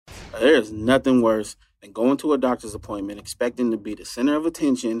There's nothing worse than going to a doctor's appointment expecting to be the center of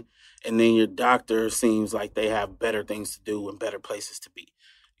attention, and then your doctor seems like they have better things to do and better places to be.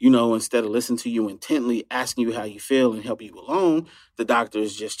 Instead of listening to you intently, asking you how you feel and help you along, the doctor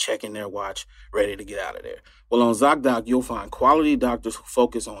is just checking their watch, ready to get out of there. Well, on ZocDoc, you'll find quality doctors who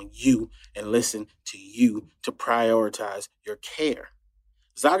focus on you and listen to you to prioritize your care.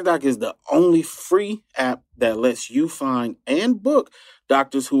 ZocDoc is the only free app that lets you find and book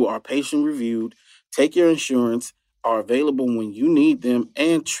doctors who are patient-reviewed, take your insurance, are available when you need them,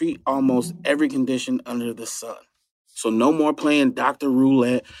 and treat almost every condition under the sun. So no more playing doctor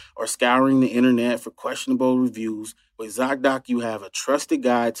roulette or scouring the internet for questionable reviews. With ZocDoc, you have a trusted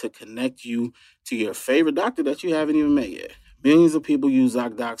guide to connect you to your favorite doctor that you haven't even met yet. Millions of people use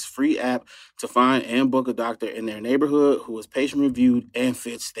ZocDoc's free app to find and book a doctor in their neighborhood who is patient-reviewed and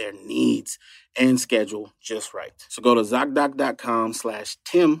fits their needs and schedule just right. So go to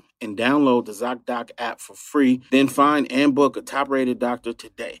ZocDoc.com/Tim and download the ZocDoc app for free. Then find and book a top-rated doctor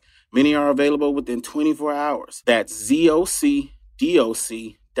today. Many are available within 24 hours. That's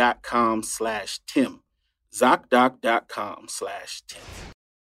ZocDoc.com/Tim. ZocDoc.com/Tim.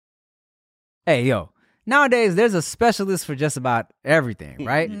 Hey, yo. Nowadays, there's a specialist for just about everything,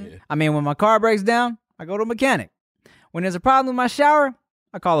 right? Yeah. I mean, when my car breaks down, I go to a mechanic. When there's a problem with my shower,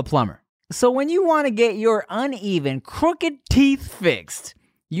 I call a plumber. So when you want to get your uneven, crooked teeth fixed,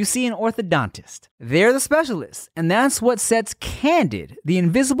 you see an orthodontist. They're the specialists, and that's what sets Candid, the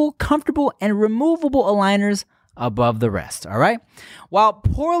invisible, comfortable, and removable aligners above the rest, all right? While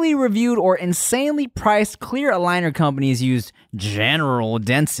poorly reviewed or insanely priced clear aligner companies use general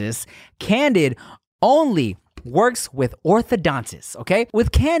dentists, Candid only works with orthodontists, okay?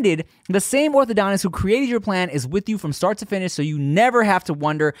 With Candid, the same orthodontist who created your plan is with you from start to finish, so you never have to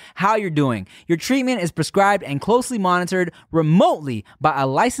wonder how you're doing. Your treatment is prescribed and closely monitored remotely by a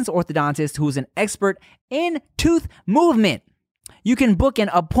licensed orthodontist who is an expert in tooth movement. You can book an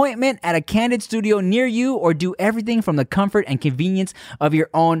appointment at a Candid studio near you or do everything from the comfort and convenience of your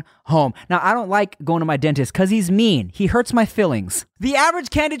own home. Now, I don't like going to my dentist because he's mean. He hurts my feelings. The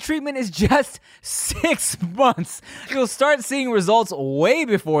average Candid treatment is just 6 months. You'll start seeing results way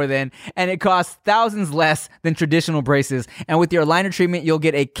before then, and it costs thousands less than traditional braces. And with your aligner treatment, you'll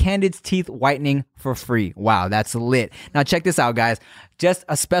get a Candid's teeth whitening for free. Wow, that's lit. Now, check this out, guys. Just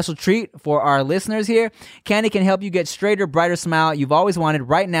a special treat for our listeners here. Candid can help you get straighter, brighter smile you've always wanted.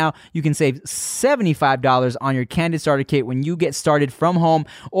 Right now, you can save $75 on your Candid starter kit when you get started from home,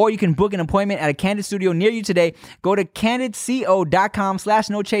 or you can book an appointment at a Candid studio near you today. Go to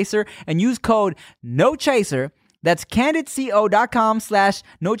candidco.com/nochaser and use code NOCHASER. That's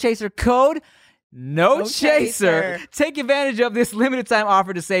candidco.com/nochaser, code No Chaser. Take advantage of this limited time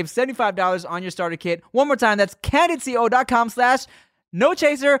offer to save $75 on your starter kit. One more time, that's candidco.com/No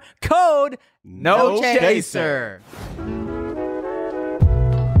Chaser, code No Chaser.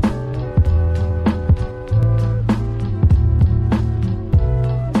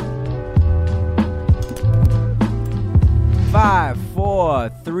 Five, four,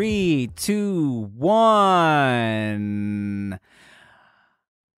 three, two, one.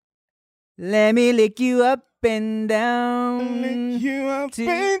 Let me lick you up and down. Lick you up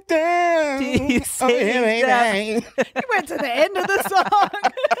and down. You say that. You went to the end of the song.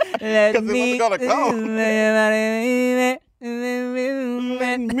 Let 'Cause it wasn't gonna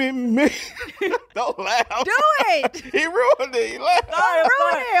Don't laugh. Do it. He ruined it. He laughed.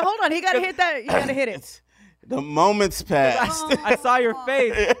 Ruin it. Hold on. He got to hit that. You got to hit it. The moments passed. I saw your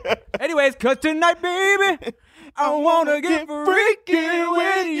face. Anyways, 'cause tonight, baby, I wanna get freaky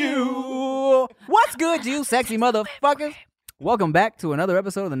with you. What's good, you sexy motherfuckers? Welcome back to another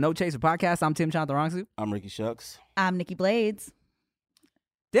episode of the No Chaser Podcast. I'm Tim Chantarangsu. I'm Ricky Shucks. I'm Nikki Blades.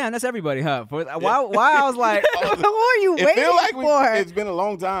 Damn, that's everybody, huh? Why I was like, Who are you It waiting feel like for? it's been a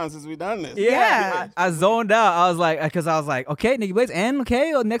long time since we've done this. Yeah. I zoned out. I was like, okay, Nikki Blades, and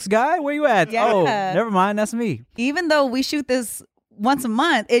okay, next guy, where you at? Yeah. Oh, never mind, that's me. Even though we shoot this once a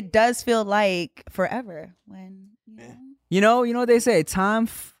month, it does feel like forever when, You know what they say, time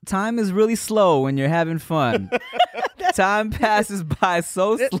is really slow when you're having fun. Time passes by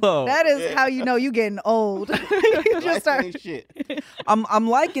so slow. That is how you know you getting old. You just start. Shit. I'm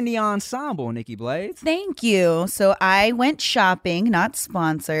liking the ensemble, Nikki Blades. Thank you. So I went shopping, not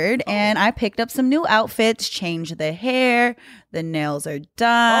sponsored, and I picked up some new outfits, changed the hair, the nails are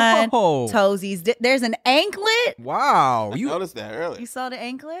done, Oh. toesies. There's an anklet. Wow. I noticed that earlier. You saw the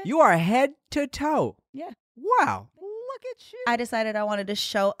anklet? You are head to toe. Yeah. Wow. Look at you. I decided I wanted to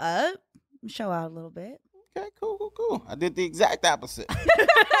show out a little bit. Okay, cool. I did the exact opposite.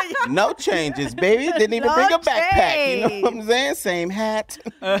 No changes, baby. Didn't even bring a backpack. You know what I'm saying? Same hat,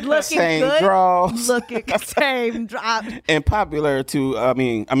 Looking same good. draws. Looking same drop. And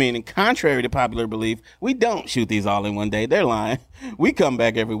contrary to popular belief, we don't shoot these all in one day. They're lying. We come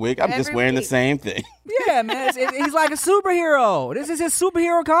back every week. I'm just Every wearing the week. same thing. Yeah, man. He's like a superhero. This is his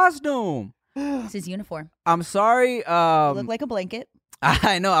superhero costume. It's his uniform. I'm sorry. Look like a blanket.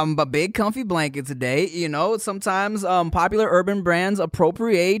 I know I'm a big comfy blanket today. You know, sometimes popular urban brands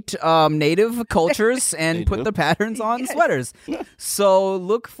appropriate native cultures and put the patterns on sweaters. So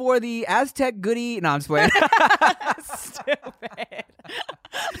look for the Aztec goodie. No, I'm just playing. Stupid.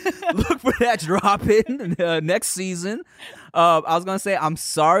 Look for that drop in next season. I was gonna say I'm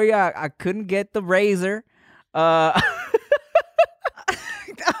sorry I couldn't get the razor.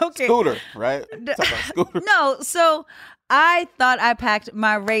 Okay. Scooter, right? Talk about scooter. No, so I thought I packed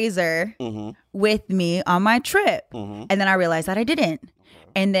my razor with me on my trip. And then I realized that I didn't.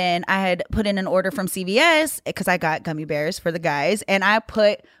 And then I had put in an order from CVS because I got gummy bears for the guys. And I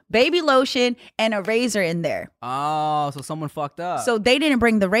put baby lotion and a razor in there. Oh, so someone fucked up. So they didn't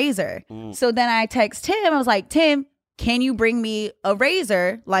bring the razor. So then I text Tim. I was like, Tim, can you bring me a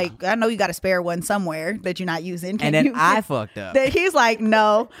razor? Like, I know you got a spare one somewhere that you're not using. and then I fucked up. He's like,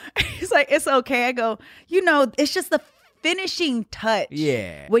 no. He's like, it's okay. I go, it's just the finishing touch.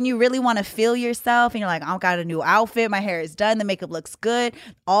 Yeah. When you really want to feel yourself and you're like, I got a new outfit. My hair is done. The makeup looks good.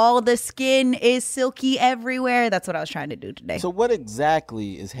 All the skin is silky everywhere. That's what I was trying to do today. So what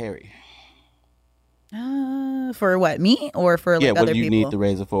exactly is hairy? For what, me or for like Yeah, what other do you people? need the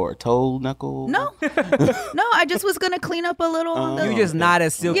razor for? A toe knuckle? No, I just was gonna clean up a little. on the- You're just not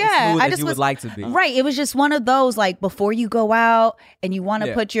as silky Yeah, smooth I as just you was would like to be. Right. It was just one of those, like, before you go out and you want to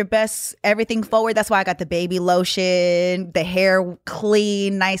Yeah. put your best everything forward. That's why I got the baby lotion, the hair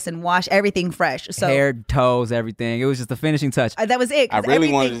clean, nice and washed, everything fresh. So Hair, toes, everything. It was just the finishing touch. that was it. 'cause I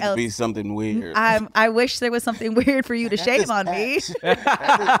really wanted everything it to be else- something weird. I wish there was something weird for you to shame on me.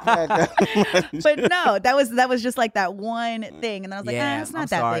 But no, that was just like that one thing. And then I was like, it's not I'm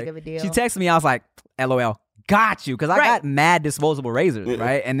that sorry. big of a deal. She texted me. I was like, LOL. Got you, because I Right. got mad disposable razors,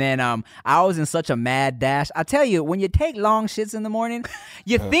 right? And then I was in such a mad dash. I tell you, when you take long shits in the morning,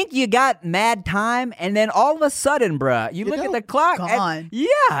 you think you got mad time, and then all of a sudden, bruh, you look at the clock. Gone.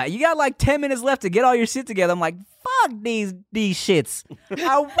 Yeah, you got like 10 minutes left to get all your shit together. I'm like, fuck these shits.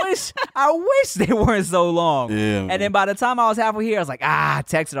 I wish they weren't so long. Yeah, and then by the time I was halfway here, I was like, I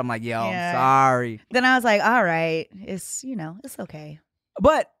texted. I'm like, yo, Yeah. I'm sorry. Then I was like, all right, it's okay.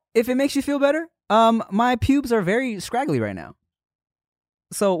 But if it makes you feel better, my pubes are very scraggly right now.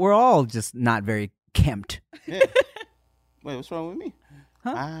 So we're all just not very kempt. Yeah. Wait, what's wrong with me?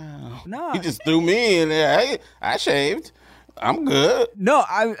 Huh? Wow. No. You just threw me in there. Hey, I shaved. I'm good. No,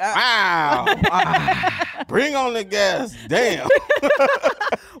 Wow. Bring on the gas. Damn.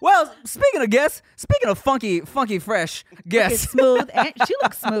 well, speaking of funky, fresh It's guests, smooth, and she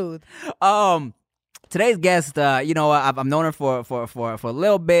looks smooth. today's guest, I've known her for a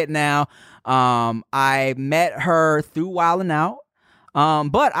little bit now. I met her through Wildnout.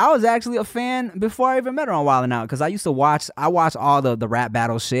 But I was actually a fan before I even met her on Wildnout, because I watched all the rap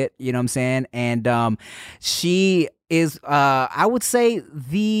battle shit, you know what I'm saying? And she is I would say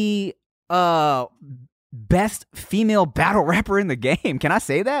the best female battle rapper in the game. Can I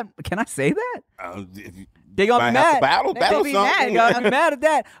say that? They gonna be mad. Battle They gonna be mad. something. I'm mad at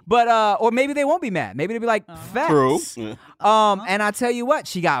that. But or maybe they won't be mad. Maybe they'll be like, facts. True. And I tell you what,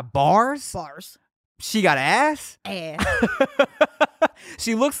 she got bars. She got ass.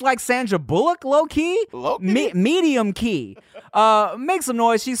 She looks like Sandra Bullock, low key. Medium key. Make some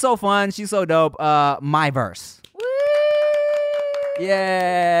noise. She's so fun. She's so dope. MyVerse.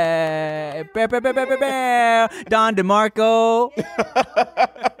 Yeah. Don DeMarco.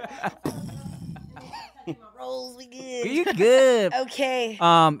 Rolls, we good. You good. Okay.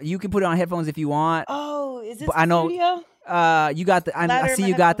 You can put it on headphones if you want. Oh, is this But I know- studio? You got the. I Louder see in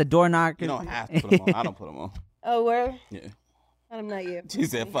you my got the door knocker. You don't have to put them on. I don't put them on. Oh, where? Yeah. I'm not you. She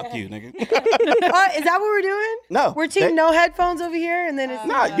said, fuck you, nigga. Is that what we're doing? No. We're team no headphones over here, and then it's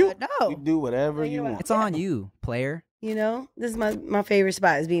You No. do whatever you want. It's on you, player. you know, this is my favorite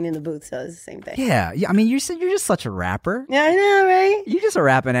spot is being in the booth, so it's the same thing. Yeah. I mean, you're just such a rapper. Yeah, I know, right? You're just a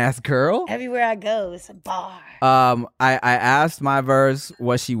rapping ass girl. Everywhere I go, it's a bar. I asked MyVerse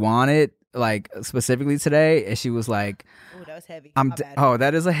what she wanted, like specifically today, and she was like, Oh, that was heavy. "I'm My bad. oh,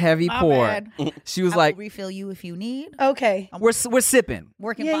 that is a heavy My pour." bad. She was I like, will refill you if you need. Okay. "We're sipping."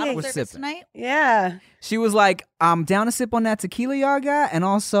 Working Yeah, bottle yeah, yeah. service Sipping. tonight. Yeah. She was like, "I'm down to sip on that tequila y'all got, and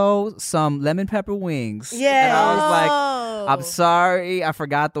also some lemon pepper wings." Yeah. And I was like, Oh. I'm sorry, I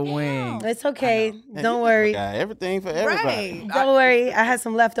forgot the wings. It's okay. Don't worry. Got everything for everybody. Right. Don't worry. I had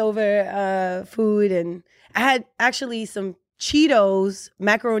some leftover food, and I had actually some Cheetos,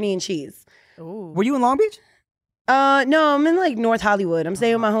 macaroni and cheese. Ooh. Were you in Long Beach? No, I'm in like North Hollywood. I'm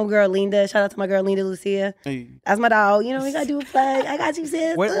staying with my homegirl Linda. Shout out to my girl Linda Lucia. Hey. That's my dog. You know, we gotta do a flag. I got you,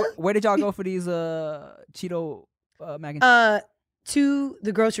 sis. Where did y'all go for these Cheeto mac and cheese? To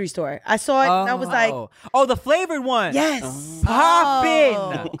the grocery store. I saw it and I was like, oh, the flavored one. yes.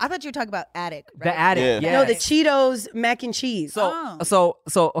 Poppin'. I thought you were talking about Attic. Right? The Attic. Yeah. Yes. No, the Cheetos mac and cheese. So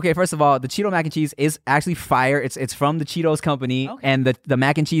okay, first of all, the Cheeto mac and cheese is actually fire. It's from the Cheetos company, and the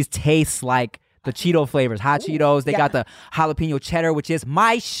mac and cheese tastes like the Cheeto flavors. Hot Cheetos. They got the jalapeno cheddar, which is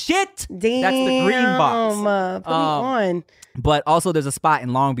my shit. Damn. That's the green box. Put me on. But also there's a spot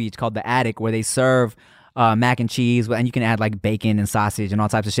in Long Beach called the Attic where they serve mac and cheese, and you can add like bacon and sausage and all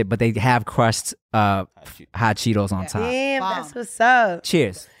types of shit, but they have crushed hot Cheetos on top. Damn, that's what's up.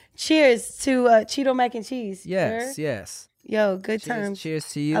 Cheers. Cheers to Cheeto mac and cheese. Yes, sir. yes. Yo, good Cheers, times. cheers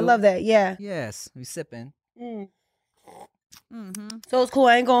to you. I love that. Yeah. Yes, we sipping. Mm. So it's cool.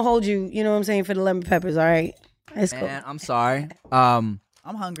 I ain't gonna hold you. You know what I'm saying, for the lemon peppers. All right. It's cool. Man, I'm sorry.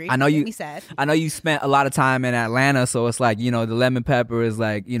 I'm hungry. I know Make you. me sad. I know you spent a lot of time in Atlanta, so it's like, the lemon pepper is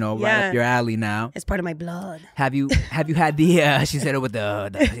like, right up your alley now. It's part of my blood. Have you had the? She said it with the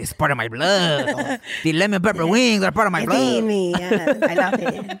it's part of my blood. The lemon pepper wings are part of my It's in blood. me. Yeah, I love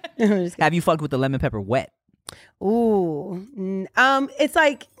it. Have you fucked with the lemon pepper wet? Ooh. It's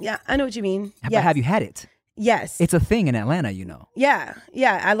like, yeah, I know what you mean. But Yes. have you had it? Yes. It's a thing in Atlanta, Yeah.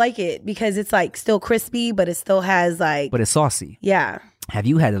 Yeah. I like it because it's like still crispy, but it still has like. But it's saucy. Yeah. Have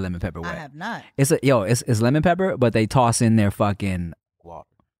you had the lemon pepper wet? I have not. It's lemon pepper, but they toss in their fucking.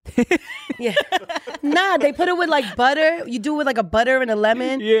 Yeah. Nah, they put it with like butter. You do it with like a butter and a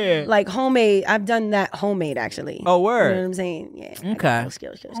lemon. Yeah. Like homemade. I've done that homemade actually. Oh, word. You know what I'm saying? Yeah. I got Okay. those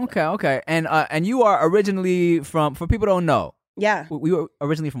skills. Okay. And you are originally from, for people who don't know, Yeah. we were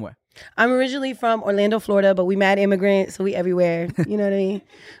originally from where? I'm originally from Orlando, Florida, but we mad immigrants, so we everywhere. You know what I mean?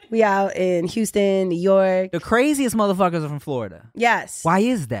 We out in Houston, New York. The craziest motherfuckers are from Florida. Yes. Why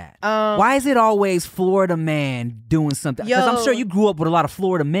is that? Why is it always Florida man doing something? Because I'm sure you grew up with a lot of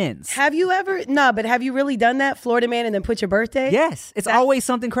Florida men's. Have you ever? No, but have you really done that, Florida man, and then put your birthday? Yes, it's always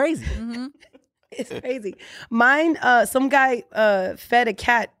something crazy. It's crazy. Mine, some guy fed a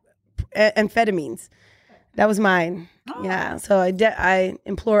cat amphetamines. That was mine. Yeah. So I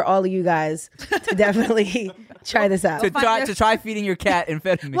implore all of you guys to definitely try this out. to try feeding your cat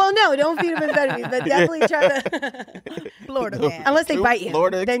amphetamine. Well, no, don't feed them amphetamines, but definitely try to. Florida man. Unless they bite you.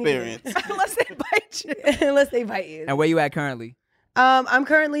 Florida Then experience. Unless they bite you. Unless they bite you. And where you at currently? I'm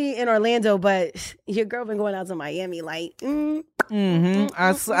currently in Orlando, but your girl been going out to Miami. Like, I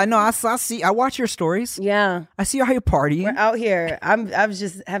know. I see. I watch your stories. yeah, I see how you're partying. we're out here. I've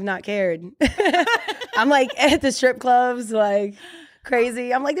just have not cared. I'm like at the strip clubs, like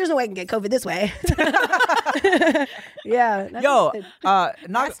crazy. I'm like, there's no way I can get COVID this way. Yeah. Yo, Knots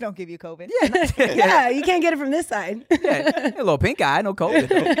not don't give you COVID. yeah, you can't get it from this side. a little pink eye, no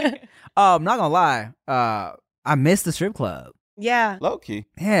COVID. I'm not gonna lie. I miss the strip club. Yeah. Low key.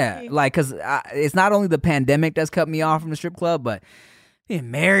 Yeah, like, cause it's not only the pandemic that's cut me off from the strip club, but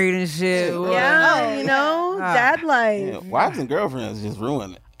being married and shit. Yeah, you know, dad life. Yeah, wives and girlfriends just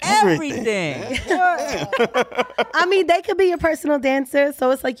ruin it. Everything. I mean, they could be your personal dancer,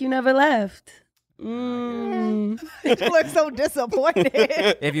 so it's like you never left. You look so disappointed.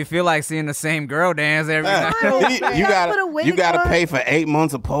 If you feel like seeing the same girl dance every night. you put a wig gotta on. pay for 8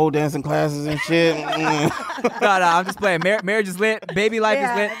 months of pole dancing classes and shit. No, I'm just playing. Marriage is lit. Baby life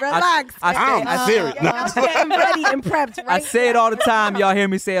is lit. Relax. I'm serious. No. I'm getting ready and prepped right I say it all the time. Y'all hear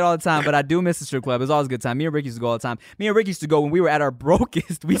me say it all the time, but I do miss the strip club. It's always a good time. Me and Rick used to go all the time. Me and Rick used to go when we were at our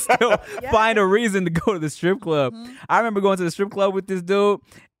brokest. We still find a reason to go to the strip club. I remember going to the strip club with this dude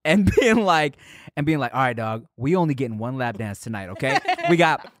and being like, all right, dog, we only getting one lap dance tonight, okay? We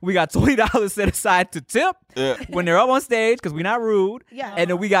got $20 set aside to tip when they're up on stage because we're not rude. Yeah. And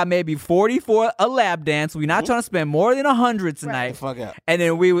then we got maybe 40 for a lap dance. We're not trying to spend more than 100 tonight. Fuck out. And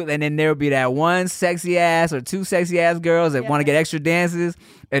then there would be that one sexy ass or two sexy ass girls that want to get extra dances.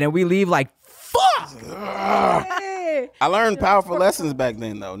 And then we leave like, fuck. I learned powerful lessons back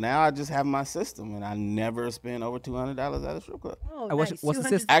then, though. Now I just have my system, and I never spend over $200 at a strip club. Oh, What's the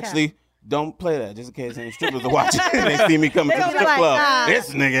system? Actually, don't play that just in case any strippers are watching. They see me coming to the gonna be strip like, club. nah, This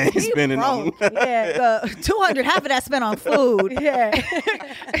nigga ain't spending on. Yeah. 200, half of that spent on food. Yeah.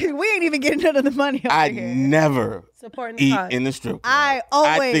 We ain't even getting none of the money. I Over here. never Supporting the eat cause. in the strip club. I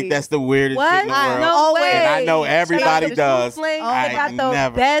always. I think that's the weirdest What? shit in the world. No way. And I know everybody Shout out to does. Blue Flame. I They got the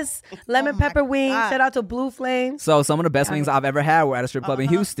never. best lemon Oh my pepper wings. God. Shout out to Blue Flame. So some of the best wings I've ever had were at a strip club in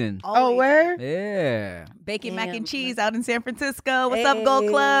Houston. Oh, where? Yeah. Bacon mac Damn. and cheese out in San Francisco. What's up, Gold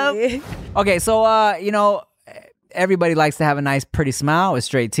Club? Hey. Okay, so everybody likes to have a nice, pretty smile with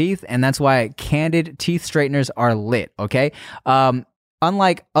straight teeth, and that's why Candid teeth straighteners are lit. Okay,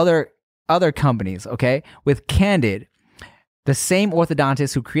 unlike other companies, okay, with Candid, the same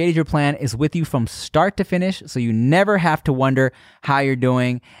orthodontist who created your plan is with you from start to finish, so you never have to wonder how you're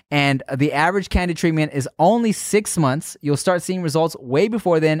doing. And the average Candid treatment is only 6 months. You'll start seeing results way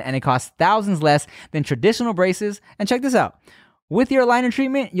before then, and it costs thousands less than traditional braces. And check this out. With your aligner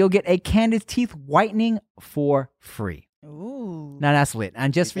treatment, you'll get a Candid teeth whitening for free. Ooh. Now that's lit.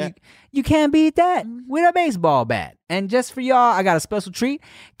 And just for you can't beat that with a baseball bat. And just for y'all, I got a special treat.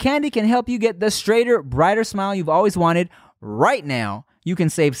 Candid can help you get the straighter, brighter smile you've always wanted. Right now, you can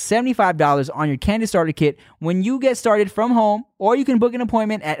save $75 on your Candid starter kit when you get started from home, or you can book an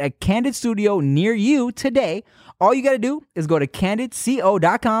appointment at a Candid studio near you today. All you got to do is go to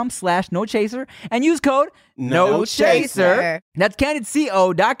candidco.com/nochaser and use code NOCHASER. That's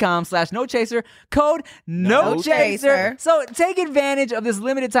candidco.com/nochaser, code NOCHASER. So take advantage of this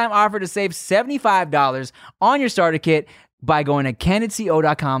limited time offer to save $75 on your starter kit by going to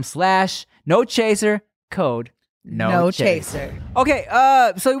candidco.com/nochaser, code No chaser. Okay,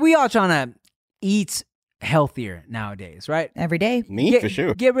 so we all trying to eat healthier nowadays, right? Every day. Me, for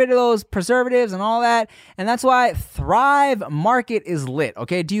sure. Get rid of those preservatives and all that. And that's why Thrive Market is lit,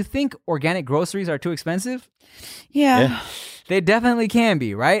 okay? Do you think organic groceries are too expensive? Yeah. They definitely can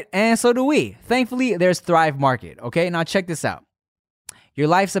be, right? And so do we. Thankfully, there's Thrive Market, okay? Now check this out. Your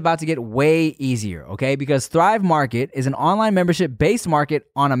life's about to get way easier, okay? Because Thrive Market is an online membership-based market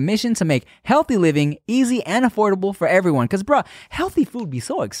on a mission to make healthy living easy and affordable for everyone. Because, bro, healthy food be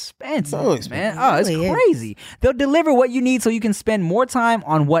so expensive, man. Oh, it's really crazy. They'll deliver what you need so you can spend more time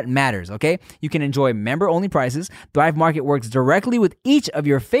on what matters, okay? You can enjoy member-only prices. Thrive Market works directly with each of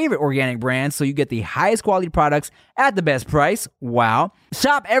your favorite organic brands so you get the highest quality products at the best price. Wow.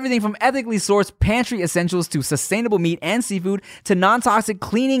 Shop everything from ethically sourced pantry essentials to sustainable meat and seafood to non-toxic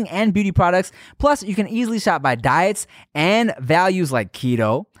cleaning and beauty products. Plus, you can easily shop by diets and values like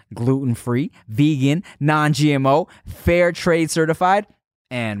keto, gluten-free, vegan, non-GMO, fair trade certified,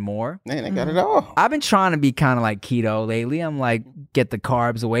 and more. Man, they got it all. I've been trying to be kind of like keto lately. I'm like, get the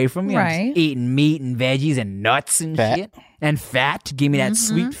carbs away from me. I'm Right. just eating meat and veggies and nuts and Fat. shit. And fat. Give me that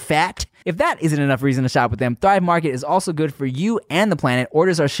sweet fat. If that isn't enough reason to shop with them, Thrive Market is also good for you and the planet.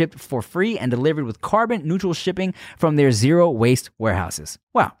 Orders are shipped for free and delivered with carbon-neutral shipping from their zero-waste warehouses.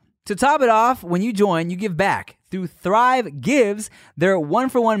 Wow. To top it off, when you join, you give back. Through Thrive Gives, their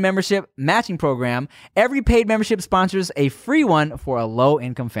 1-for-1 membership matching program, every paid membership sponsors a free one for a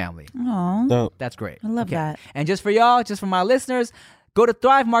low-income family. Aw. Dope. That's great. I love that. And just for y'all, just for my listeners, go to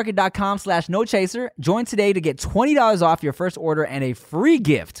thrivemarket.com/nochaser. Join today to get $20 off your first order and a free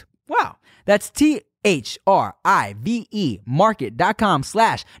gift. Wow. That's THRIVE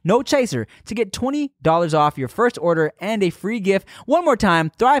market.com/nochaser to get $20 off your first order and a free gift. One more time,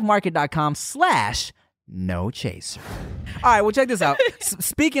 thrivemarket.com/nochaser. All right, well, check this out.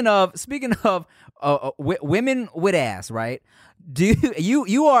 Speaking of women with ass, right?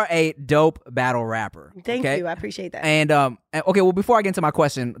 You are a dope battle rapper. Thank okay? you. I appreciate that. And okay, well, before I get into my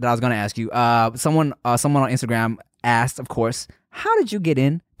question that I was going to ask you, someone on Instagram asked, of course, how did you get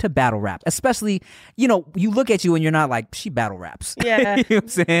into battle rap? Especially, you look at you and you're not like, she battle raps. Yeah. You know what I'm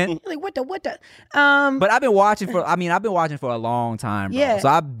saying? Like, what the? But I've been watching for a long time, bro. Yeah. So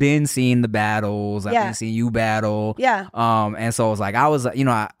I've been seeing the battles. I've been seeing you battle. Yeah. And so it was like, I was, I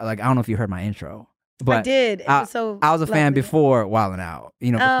don't know if you heard my intro. But I did. It was so I was a fan lovely. before Wildnout.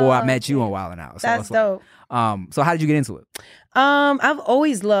 Before I met you on Wildnout. So That's it's like, dope. So how did you get into it? I've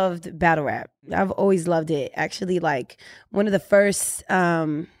always loved battle rap. I've always loved it. Actually, like one of the first,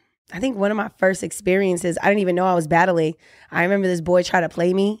 I think one of my first experiences, I didn't even know I was battling. I remember this boy tried to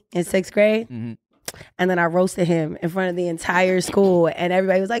play me in 6th grade. Mm-hmm. And then I roasted him in front of the entire school, and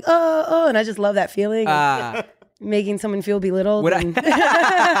everybody was like, oh, and I just love that feeling. Making someone feel belittled. I'm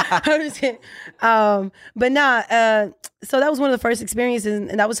just kidding. But nah, so that was one of the first experiences,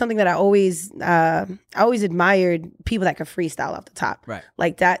 and that was something that I always admired, people that could freestyle off the top. Right.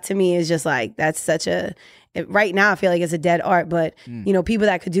 Like that to me is just like, that's such a, right now I feel like it's a dead art, but people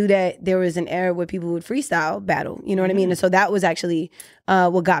that could do that, there was an era where people would freestyle battle, you know what I mean? And so that was actually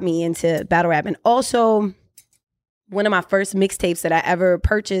what got me into battle rap. And also one of my first mixtapes that I ever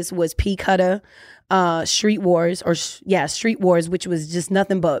purchased was P Cutter, Street Wars, Street Wars, which was just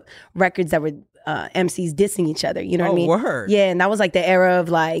nothing but records that were MCs dissing each other. You know what I mean? Word. Yeah, and that was like the era of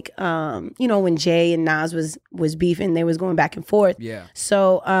like, when Jay and Nas was beefing, they was going back and forth. Yeah.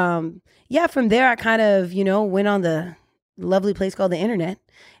 So, from there I kind of, went on the lovely place called the internet.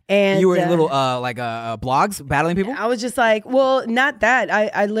 And you were in little blogs battling people? I was just like, well, not that.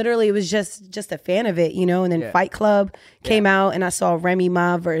 I literally was just a fan of it, and then Fight Club came out and I saw Remy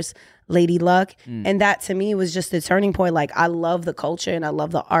Ma versus Lady Luck. And that to me was just the turning point. Like, I love the culture and I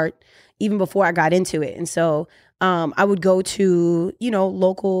love the art even before I got into it. And so I would go to,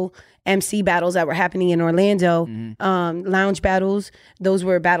 local MC battles that were happening in Orlando, lounge battles. Those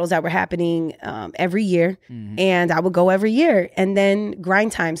were battles that were happening every year. And I would go every year. And then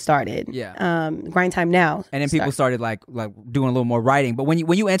Grind Time started. Yeah. Grind Time Now. And then people started like doing a little more writing. But when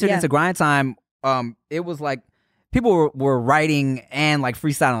you entered into Grind Time, it was like people were writing and like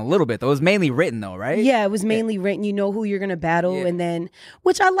freestyling a little bit, though. It was mainly written, though, right? Yeah, it was mainly written. You know who you're going to battle. And then,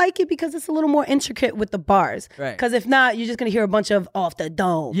 which I like it because it's a little more intricate with the bars. Right. Because if not, you're just going to hear a bunch of off the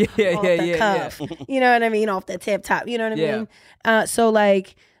dome, off the cuff. You know what I mean? Off the tip top. You know what I mean? So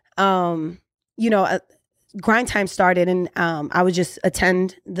like, Grind Time started and I would just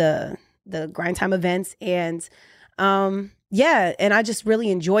attend the Grind Time events. And and I just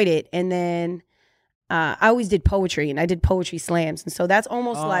really enjoyed it. And then I always did poetry and I did poetry slams. And so that's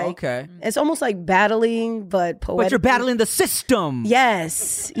almost it's almost like battling, but poetic. But you're battling the system.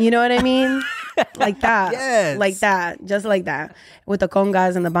 Yes. You know what I mean? Like that. Yes. Like that. Just like that. With the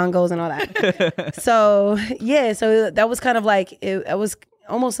congas and the bongos and all that. So that was kind of like, it was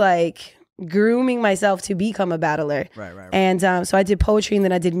almost like grooming myself to become a battler. Right. And so I did poetry and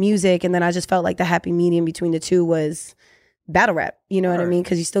then I did music. And then I just felt like the happy medium between the two was battle rap, you know what I mean?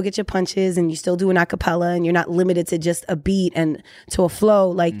 Because you still get your punches and you still do an acapella and you're not limited to just a beat and to a flow.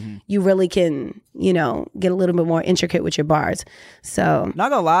 Like you really can, get a little bit more intricate with your bars. So not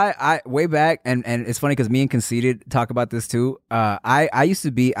gonna lie, I way back and it's funny because me and Conceited talk about this too. I used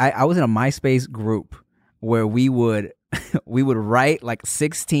to be I was in a MySpace group where we would write like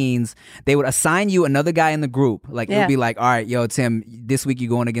 16s. They would assign you another guy in the group. Like it would be like, all right, yo, Tim, this week you're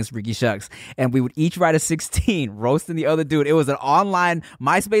going against Ricky Shucks. And we would each write a 16, roasting the other dude. It was an online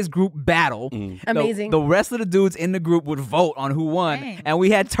MySpace group battle. Amazing. The rest of the dudes in the group would vote on who won. Dang. And we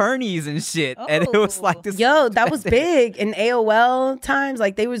had tourneys and shit. And it was like this. Yo, that was big. In AOL times,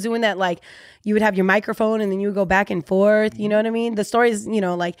 like they was doing that, like you would have your microphone and then you would go back and forth. You know what I mean? The stories,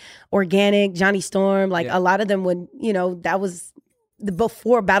 like Organic, Johnny Storm, like a lot of them would, that was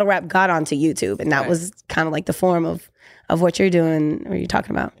before battle rap got onto YouTube. And that was kind of like the form of what you're doing or you're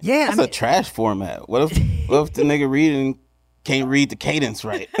talking about. Yeah. That's a trash format. What if the nigga reading can't read the cadence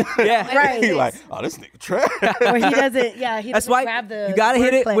right? Yeah. Right. He like, oh, this nigga trash. Or he doesn't, he That's doesn't why grab the you gotta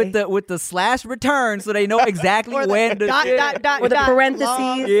hit it wordplay. with the slash return so they know exactly when to or the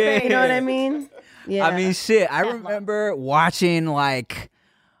parentheses. Yeah. You know what I mean? Yeah. I mean, shit. I remember watching like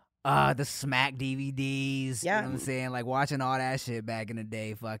the Smack DVDs. Yeah. You know what I'm saying? Like watching all that shit back in the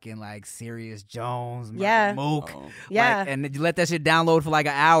day. Fucking like Serious Jones, Yeah. Mook. Yeah. Like, and you let that shit download for like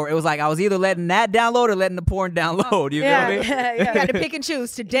an hour. It was like I was either letting that download or letting the porn download. You feel me? You got to pick and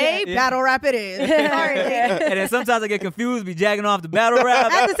choose. Today, battle rap it is. Sorry. And then sometimes I get confused, be jacking off the battle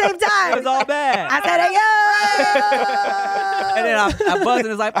rap. At the same time. It was all bad. I said, hey, yo. And then I buzz and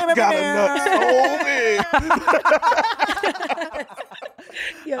it's like, I got a nut so big.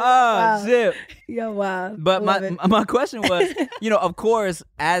 Yo, oh, wow. shit. Yo, wow. But Love it. my question was, of course,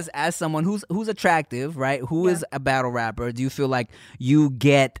 as someone who's attractive, right? Who is a battle rapper, do you feel like you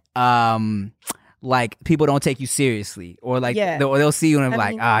get like people don't take you seriously, or like they'll see you and be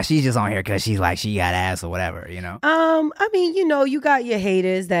like, she's just on here because she's like she got ass or whatever, I mean, you got your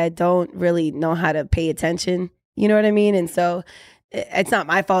haters that don't really know how to pay attention. You know what I mean? And so it's not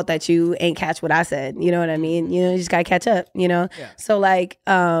my fault that you ain't catch what I said. You know what I mean? You just gotta catch up. So like,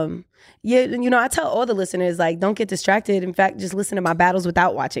 I tell all the listeners, like, don't get distracted. In fact, just listen to my battles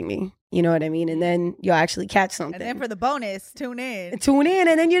without watching me. You know what I mean? And then you'll actually catch something. And then for the bonus, tune in. And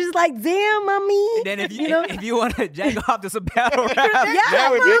then you're just like, damn, mommy. And then if you want to jack off to some battle rap,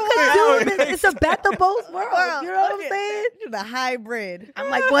 it's a bet the both worlds. You know what I'm saying? The hybrid. I'm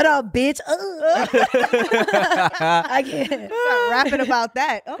like, what up, bitch? I can't. Start rapping about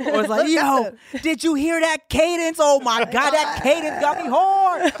that. Or it's like, yo, did you hear that cadence? Oh my God, that cadence got me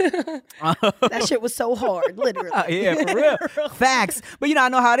hard. That shit was so hard, literally. Yeah, for real. Facts. But I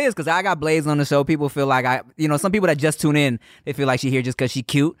know how it is because I got Blaze on the show. People feel like some people that just tune in, they feel like she here just because she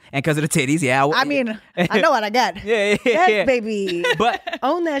cute and because of the titties. Yeah, I mean, I know what I got. Yeah. Yes, baby. But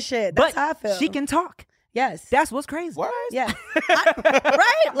own that shit. That's how I feel. She can talk. Yes. That's what's crazy. What? Yeah.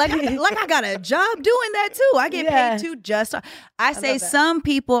 Right? Like I got a job doing that too. I get paid to just talk. I say some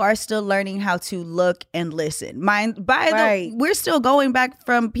people are still learning how to look and listen. We're still going back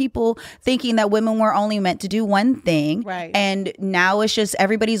from people thinking that women were only meant to do one thing. Right. And now it's just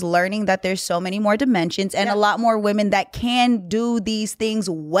everybody's learning that there's so many more dimensions and a lot more women that can do these things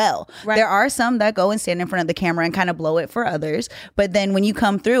well. Right. There are some that go and stand in front of the camera and kind of blow it for others. But then when you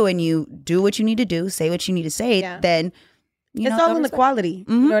come through and you do what you need to do, say what you need to say, then it's all in the quality.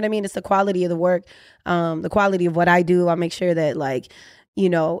 You know what I mean? It's the quality of the work, the quality of what I do. I make sure that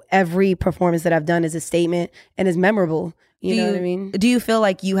every performance that I've done is a statement and is memorable. You know what I mean? Do you feel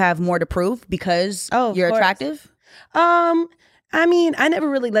like you have more to prove because you're attractive? I mean, I never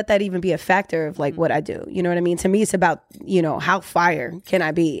really let that even be a factor of like what I do. You know what I mean? To me, it's about, how fire can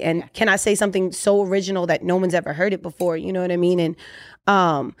I be? And can I say something so original that no one's ever heard it before? You know what I mean? And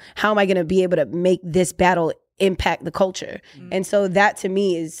how am I going to be able to make this battle impact the culture? And so that to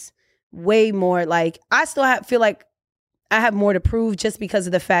me is way more like, I still feel like I have more to prove just because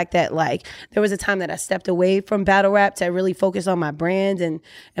of the fact that like there was a time that I stepped away from battle rap to really focus on my brand and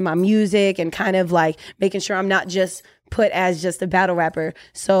my music and kind of like making sure I'm not just put as just a battle rapper.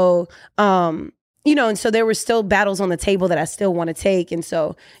 So, and so there were still battles on the table that I still want to take. And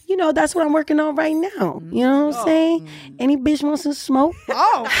so, that's what I'm working on right now. You know what I'm saying? Any bitch wants to smoke?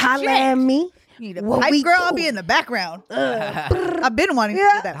 Holla at me. Hype girl, I'll be in the background. I've been wanting to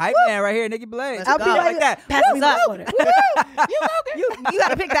do that. Hype man right here, Nikki Blaze. I'll be like that. Pass me the water. You got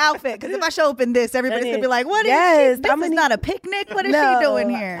to pick the outfit because if I show up in this, everybody's gonna be like, "What is she? This is not a picnic. What is she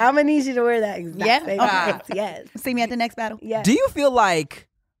doing here?" I'm gonna need you to wear that exact same outfit. Yes. See me at the next battle. Yeah. Do you feel like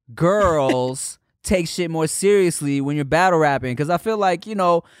girls take shit more seriously when you're battle rapping? Because I feel like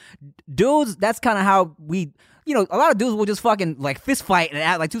dudes, that's kind of how we. A lot of dudes will just fucking like fist fight and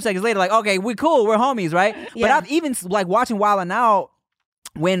act like 2 seconds later, like, okay, we're cool, we're homies, right? Yeah. But I've even like watching Wildnout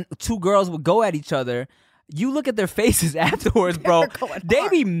when two girls would go at each other. You look at their faces afterwards, bro. They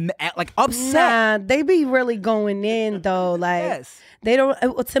be like upset. Nah, they be really going in though. Like they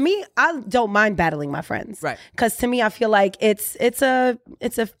don't. To me, I don't mind battling my friends, right? Because to me, I feel like it's a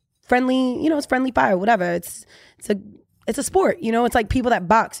friendly, it's friendly fire, whatever. It's a sport, it's like people that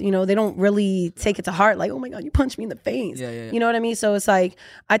box, they don't really take it to heart. Like, oh my God, you punched me in the face. Yeah. You know what I mean? So it's like,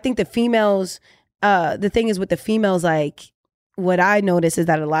 I think the females, the thing is with the females, like what I notice is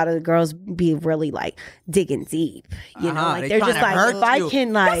that a lot of the girls be really like digging deep, like they're just like, if I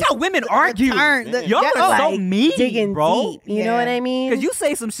can like. That's how women argue. Y'all are so mean, digging bro. Deep, you know what I mean? Because you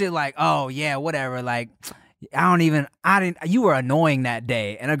say some shit like, oh yeah, whatever, like, you were annoying that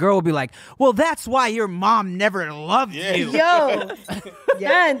day. And a girl will be like, well, that's why your mom never loved you. Yo.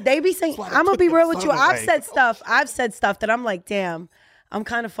 Yeah, they be saying, I'm going to be real with you. I've said stuff that I'm like, damn, I'm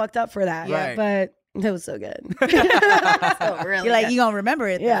kind of fucked up for that. Right. But it was so good. So really You're like, you going to remember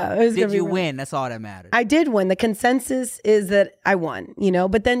it. Yeah. Did you win? That's all that matters. I did win. The consensus is that I won,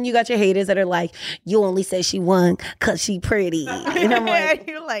 but then you got your haters that are like, you only say she won because she pretty. And I'm like,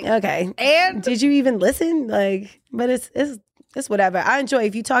 you're like, okay. And did you even listen? Like, but it's whatever. I enjoy,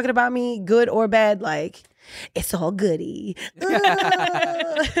 if you talking about me, good or bad, like, it's all goody.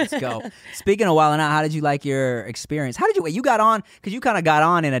 Let's go. Speaking of Wildnout, how did you like your experience? How did you got on? Because you kind of got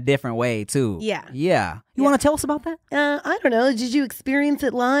on in a different way too. Yeah. You want to tell us about that? I don't know. Did you experience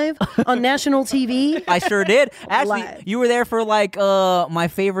it live on national TV? I sure did. Actually, Live. you were there for like my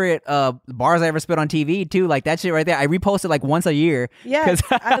favorite bars I ever spit on TV too. Like that shit right there. I repost it like once a year. Yes,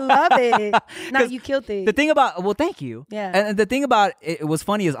 I love it. Now you killed it. The thing about, well, thank you. Yeah. And the thing about it was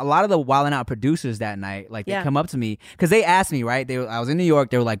funny is a lot of the Wildnout producers that night, like they come up to me because they asked me, right? I was in New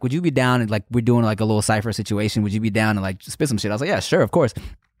York. They were like, would you be down? And like we're doing like a little cypher situation. Would you be down and like spit some shit? I was like, yeah, sure, of course.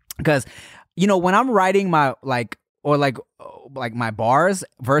 Because when I'm writing my like my bars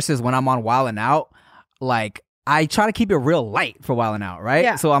versus when I'm on Wildnout, like I try to keep it real light for Wildnout, right?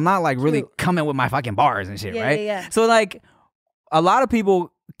 Yeah. So I'm not like really coming with my fucking bars and shit, right? Yeah. So like a lot of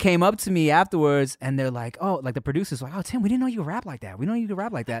people came up to me afterwards and they're like, oh, like the producers were like, oh, Tim, we didn't know you could rap like that. We didn't know you could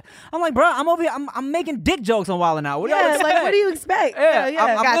rap like that. I'm like, bro, I'm over here. I'm making dick jokes on Wildnout. What do you expect? Like, what do you expect? Yeah.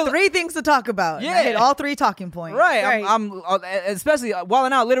 I got 3 things to talk about. Yeah. I hit all 3 talking points. Right. I'm especially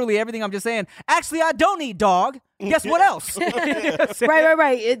Wildnout, literally everything I'm just saying. Actually, I don't need dog. Guess what else?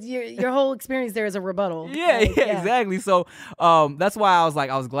 Right. It's your whole experience there is a rebuttal. Yeah, exactly. So that's why I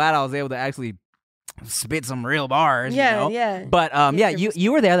was glad I was able to actually spit some real bars. Yeah. But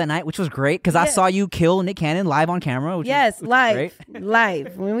you were there that night, which was great because I saw you kill Nick Cannon live on camera. Which was live. great.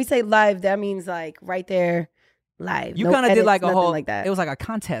 Live. When we say live, that means like right there live. You No kind of did edits, like a nothing whole. like that. It was like a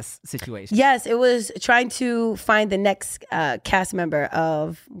contest situation. Yes, it was trying to find the next cast member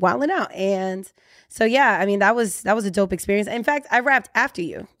of Wildnout, and so yeah, I mean that was a dope experience. In fact, I rapped after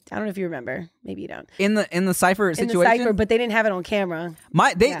you. I don't know if you remember. Maybe you don't. In the Cypher situation. In the Cypher, but they didn't have it on camera.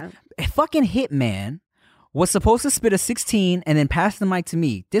 Fucking Hitman was supposed to spit a 16 and then pass the mic to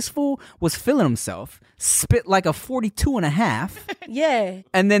me. This fool was feeling himself, spit like a 42 and a half. Yeah.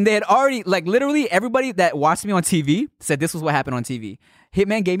 And then they had already, like literally everybody that watched me on TV said this was what happened on TV.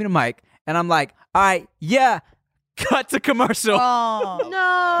 Hitman gave me the mic and I'm like, all right, yeah, cut to commercial. Oh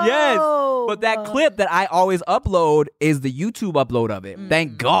No. Yes. But that clip that I always upload is the YouTube upload of it.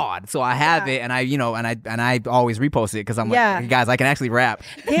 Thank God. So I have it and I always repost it because I'm like, hey, guys, I can actually rap.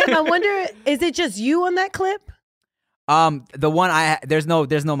 Damn, I wonder, is it just you on that clip? The one there's no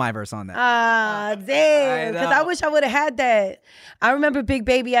MyVerse on that. Ah, damn. Because I wish I would have had that. I remember Big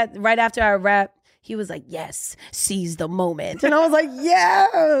Baby right after I rap, he was like, yes, seize the moment. And I was like,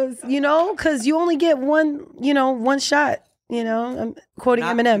 yes, because you only get one shot. I'm quoting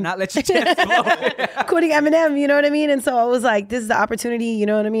Eminem. Not let your chance blow. Quoting Eminem, you know what I mean? And so I was like, this is the opportunity, you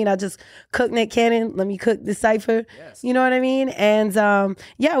know what I mean? I just cook Nick Cannon. Let me cook the Cypher. Yes. You know what I mean? And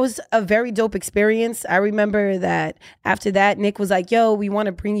it was a very dope experience. I remember that after that, Nick was like, yo, we want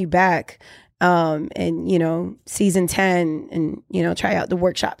to bring you back. And season 10 and try out the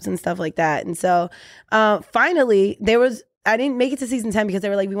workshops and stuff like that. And so finally I didn't make it to season 10 because they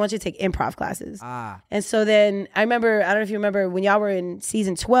were like, we want you to take improv classes. And so then I remember, I don't know if you remember when y'all were in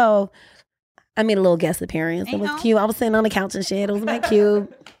season 12, I made a little guest appearance. It was cute. I was sitting on the couch and shit. It was like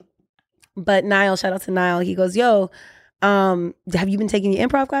cute. But Niall, shout out to Niall. He goes, yo, have you been taking your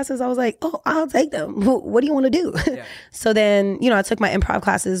improv classes? I was like, oh, I'll take them. What do you want to do? Yeah. So then, I took my improv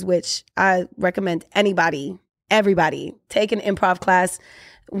classes, which I recommend everybody take an improv class.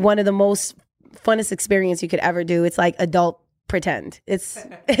 One of the most funnest experience you could ever do. It's like adult pretend. It's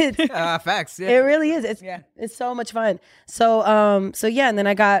facts. Yeah. It really is. It's so much fun. So and then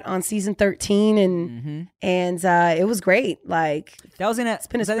I got on season 13 and it was great. Like that was in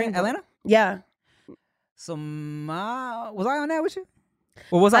Atlanta? Yeah. So was I on that with you?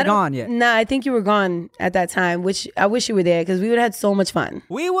 Or was I gone yet? Nah, I think you were gone at that time, which I wish you were there because we would have had so much fun.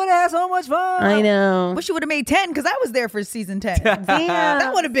 We would have had so much fun. I know. Wish you would have made 10 because I was there for season 10. Damn.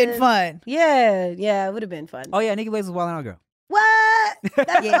 That would have been fun. Yeah, it would have been fun. Oh yeah, Nikki Blaze was Wildnout girl. What?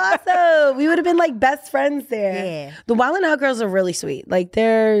 That's awesome. We would have been like best friends there. Yeah. The Wildnout girls are really sweet. Like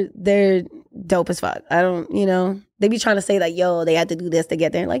they're dope as fuck. I don't, they be trying to say like, yo, they had to do this to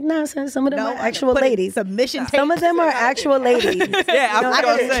get there. Like, nah, some of them are actual ladies. Submission. Some of them are actual ladies. Yeah, I was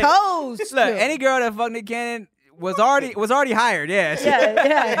gonna say. Look, any girl that fucked Nick Cannon was already hired. Yeah.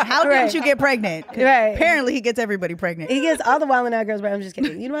 Yeah. How didn't you get pregnant? Right. Apparently, he gets everybody pregnant. He gets all the Wildnout girls, but I'm just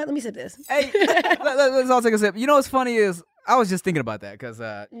kidding. You know what? Let me sip this. Hey, let's all take a sip. You know what's funny is I was just thinking about that because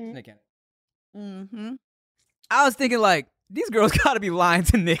Nick Cannon. Mm-hmm. I was thinking like these girls got to be lying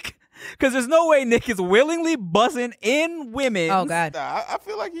to Nick. Because there's no way Nick is willingly buzzing in women. Oh, God. Nah, I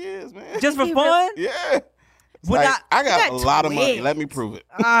feel like he is, man. Just for fun? Yeah. I got a lot of money. Let me prove it.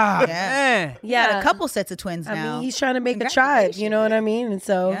 Man. Yeah. Got a couple sets of twins now. I mean, he's trying to make a tribe. You know what I mean? And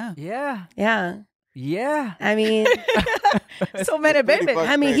so, Yeah. I mean, so many babies.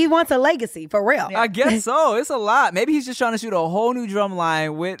 I mean, he wants a legacy for real. I guess so. It's a lot. Maybe he's just trying to shoot a whole new drum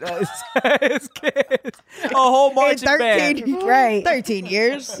line with his kids. A whole marching band. Right. 13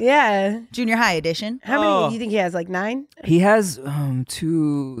 years. Yeah. Junior high edition. How many do you think he has? Like 9? He has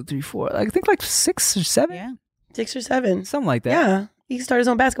 2, 3, 4. I think like 6 or 7. Yeah. 6 or 7. Something like that. Yeah. He can start his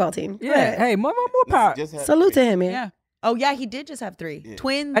own basketball team. Yeah. Hey, more power. Salute to him, man. Yeah. Oh, yeah, he did just have 3.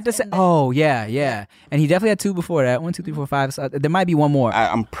 Twins. Yeah. And he definitely had 2 before that. 1, 2, 3, 4, 5. So there might be one more.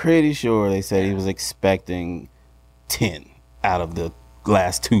 I'm pretty sure they said he was expecting 10 out of the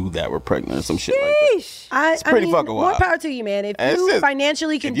last 2 that were pregnant or some shit like that. It's pretty fucking wild. More power to you, man. If you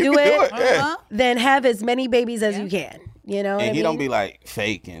financially can do it, then have as many babies as you can. You know, and he don't be like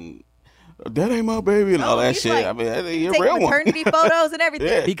fake and that ain't my baby and all that shit. Like, I mean, he's a take real one. maternity photos and everything.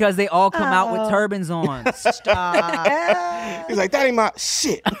 Yeah. Because they all come out with turbans on. Stop. He's like, that ain't my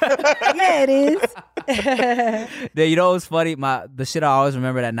shit. Yeah, it is. You know what's funny? The shit I always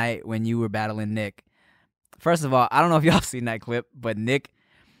remember that night when you were battling Nick. First of all, I don't know if y'all seen that clip, but Nick,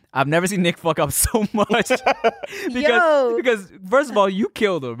 I've never seen Nick fuck up so much. because first of all, you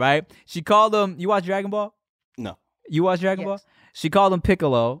killed him, right? She called him, you watch Dragon Ball? No. You watch Dragon Ball? She called him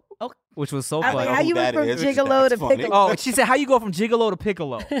Piccolo. Which was so funny. Like, how you went from Gigolo to Piccolo? Oh, she said, how you go from Gigolo to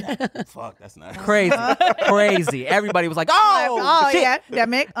Piccolo? Fuck, that's not Crazy. Everybody was like, oh shit. Yeah, that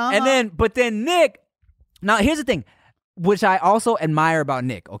Mick. And then Nick, now here's the thing. which I also admire about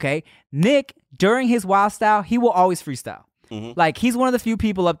Nick, okay? Nick, during his wild style, he will always freestyle. Mm-hmm. Like, he's one of the few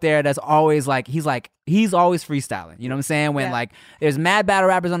people up there that's always he's always freestyling. You know what I'm saying? When like there's mad battle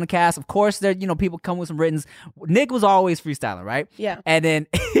rappers on the cast, of course there, you know, people come with some writtens. Nick was always freestyling, right? Yeah. And then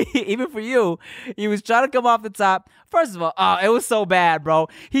even for you, he was trying to come off the top. First of all, it was so bad, bro.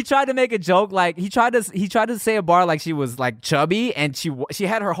 He tried to make a joke, like he tried to say a bar like she was like chubby and she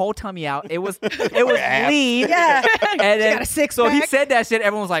had her whole tummy out. It was lean. Yeah. And then, she got a six so he pack. said that shit.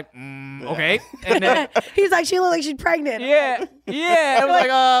 Everyone was like, okay. And then He's like, she looked like she's pregnant. yeah. It was like,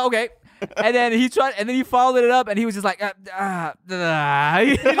 okay. And then he followed it up, and he was just like, he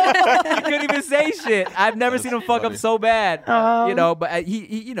couldn't even say shit. I've never seen him fuck up so bad, you know. But he,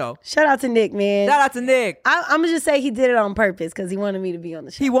 you know. Shout out to Nick, man. Shout out to Nick. I'm gonna just say he did it on purpose because he wanted me to be on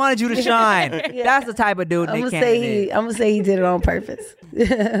the show. He wanted you to shine. That's the type of dude I'm Nick gonna Cannon is. say he did it on purpose.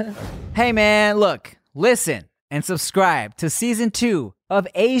 Hey, man, look, listen, and subscribe to season 2 of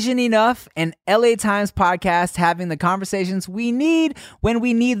Asian Enough, an LA Times podcast having the conversations we need when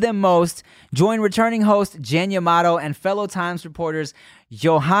we need them most. Join returning host Jen Yamato and fellow Times reporters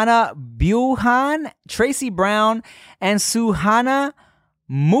Johanna Buhan, Tracy Brown, and Suhana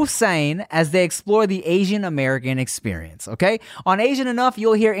Musain as they explore the Asian American experience, okay? On Asian Enough,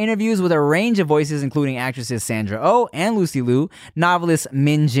 you'll hear interviews with a range of voices, including actresses Sandra Oh and Lucy Liu, novelist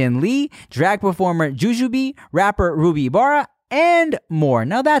Min Jin Lee, drag performer Jujubee, rapper Ruby Ibarra, and more.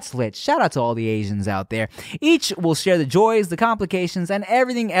 Now that's lit. Shout out to all the Asians out there. Each will share the joys, the complications, and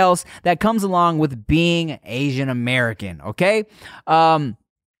everything else that comes along with being Asian American, okay?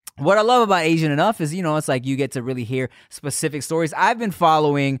 What I love about Asian Enough is, you know, it's like you get to really hear specific stories. I've been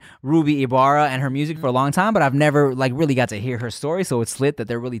following Ruby Ibarra and her music for a long time, but I've never like really got to hear her story. So it's lit that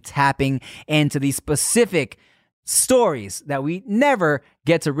they're really tapping into these specific stories that we never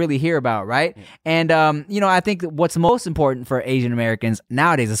get to really hear about, right? And you know, I think that what's most important for Asian Americans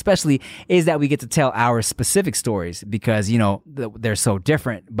nowadays especially is that we get to tell our specific stories because, you know, they're so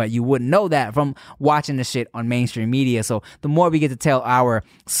different, but you wouldn't know that from watching the shit on mainstream media. So the more we get to tell our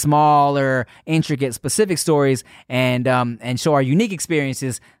smaller, intricate, specific stories and show our unique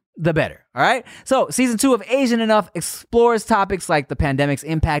experiences, the better. All right. So season 2 of Asian Enough explores topics like the pandemic's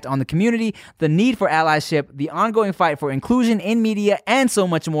impact on the community, the need for allyship, the ongoing fight for inclusion in media, and so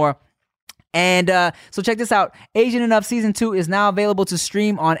much more. And so check this out. Asian Enough season 2 is now available to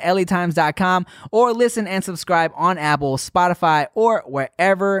stream on latimes.com or listen and subscribe on Apple, Spotify, or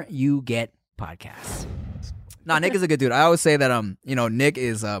wherever you get podcasts. Nah, Nick is a good dude. I always say that you know, Nick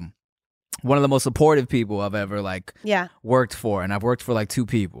is one of the most supportive people I've ever worked for, and I've worked for like 2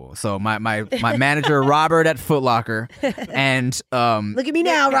 people. So my manager Robert at Foot Locker, and look at me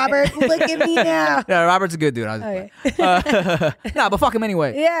now, Robert. Look at me now. Yeah, Robert's a good dude. Nah, but fuck him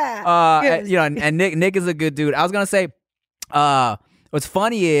anyway. Yeah. You know, and Nick is a good dude. I was gonna say, what's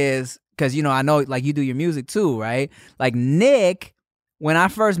funny is because you know I know like you do your music too, right? Like Nick, when I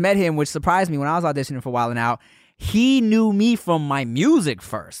first met him, which surprised me when I was auditioning for Wildnout, he knew me from my music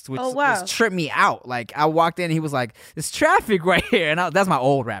first, which tripped me out. Like, I walked in and he was like, "It's Traffic right here." And that's my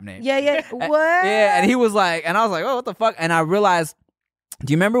old rap name. Yeah. What? Yeah, and he was like, and I was like, "Oh, what the fuck?" And I realized,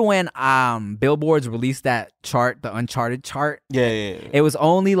 do you remember when Billboards released that chart, the Uncharted chart? Yeah. It was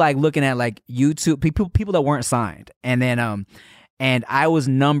only like looking at like YouTube, people that weren't signed. And then and I was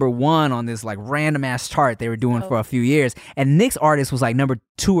number 1 on this like random ass chart they were doing for a few years. And Nick's artist was like number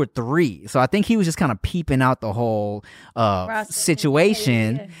 2 or 3. So I think he was just kind of peeping out the whole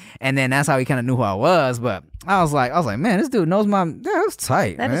situation. Yeah. And then that's how he kind of knew who I was. But I was like, man, this dude knows that's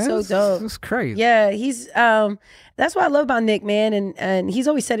tight. That man. is so dope. It's crazy. Yeah, he's that's what I love about Nick, man. And he's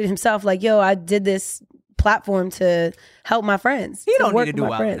always said it himself, like, yo, I did this platform to help my friends. He don't work need to do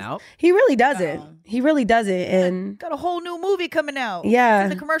with my friends. Wildnout. He really doesn't. He really doesn't. And got a whole new movie coming out. Yeah.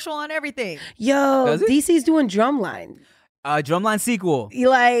 The commercial on everything. Yo, DC's doing Drumline. Drumline sequel.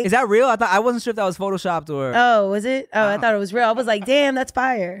 Like, is that real? I wasn't sure if that was photoshopped or. Oh, was it? Oh, I thought it was real. I was like, damn, that's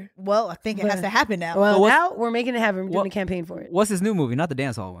fire. Well, I think it has to happen now. Well, now we're making it happen. We're doing a campaign for it. What's his new movie? Not the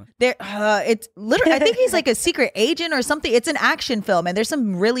dance hall one. It's literally. I think he's like a secret agent or something. It's an action film, and there's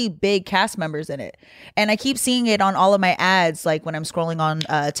some really big cast members in it. And I keep seeing it on all of my ads, like when I'm scrolling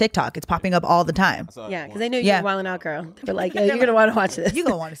on TikTok. It's popping up all the time. Yeah, because they knew you were Wilding Out, girl. They were like, yo, you're gonna want to watch this. You're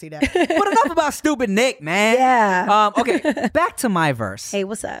gonna want to see that. But enough about stupid Nick, man. Yeah. Okay, back to MyVerse. Hey,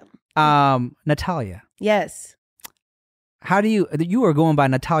 what's up? Natalia. Yes. How do you were going by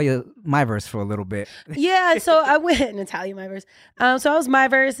Natalia MyVerse for a little bit? Yeah, so I went Natalia MyVerse. So I was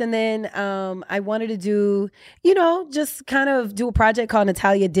MyVerse, and then I wanted to do, just kind of do a project called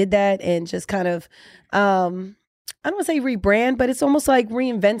Natalia Did That, and just kind of I don't want to say rebrand, but it's almost like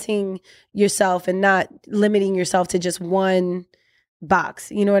reinventing yourself and not limiting yourself to just one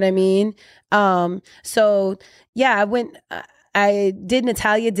box. You know what I mean? So yeah, I did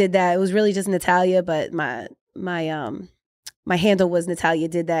Natalia did that. It was really just Natalia, but my handle was Natalia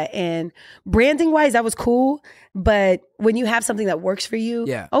did that. And branding wise, that was cool. But when you have something that works for you,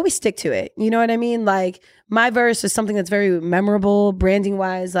 always stick to it. You know what I mean? Like MyVerse is something that's very memorable branding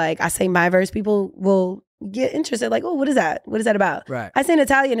wise. Like I say MyVerse, people will get interested. Like, oh, what is that? What is that about? Right. I say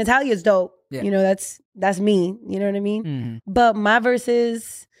Natalia. Natalia's dope. Yeah. You know, that's me. You know what I mean? Mm-hmm. But MyVerse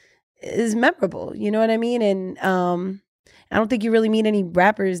is memorable. You know what I mean? And I don't think you really meet any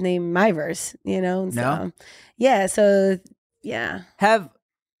rappers named MyVerse. You know? And no. So, yeah. So yeah. Have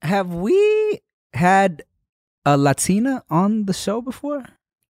we had a Latina on the show before?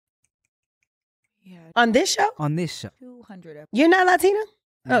 Yeah. On this show? On this show. 200 You're not Latina?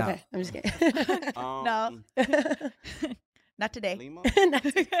 No. Okay. I'm just kidding. No. Not today. Limo?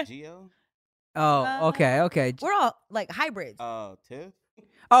 Gio? Oh, okay. We're all like hybrids. Tiff?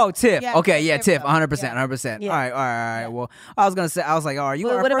 Oh, Tiff. Yeah, Okay, yeah, Tiff. Tiff. 100%. Yeah. All right. Well, I was like, are you?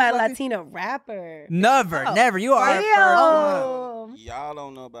 But our what first about Latina? Latina rapper? Never. You are our first. Damn. Y'all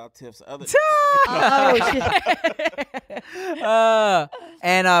don't know about Tiff's other. Oh shit.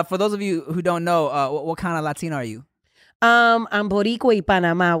 And for those of you who don't know, what kind of Latina are you? I'm Boricua y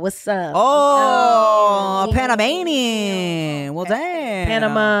Panama. What's up? Oh, Panamanian. Well, damn.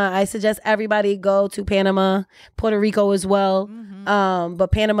 Panama. I suggest everybody go to Panama, Puerto Rico as well. Mm-hmm.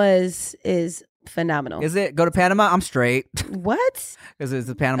 But Panama is phenomenal. Is it? Go to Panama? I'm straight. What? Is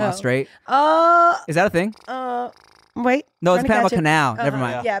the Panama Oh. straight? Is that a thing? Wait. No, it's trying to Panama catch it. Canal. Never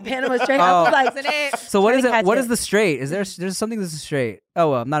mind. Yeah, Panama straight. I was like, Isn't it? So what is Trying to it? What catch is it. the straight? There's something that's straight?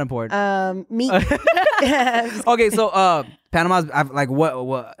 Oh well, not important. meat. Okay, so Panama's like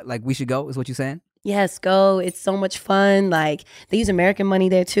what like we should go is what you saying? Yes, go. It's so much fun. Like they use American money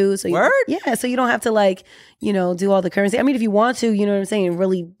there too. So Word? Yeah, so you don't have to like, do all the currency. I mean, if you want to, you know what I'm saying, and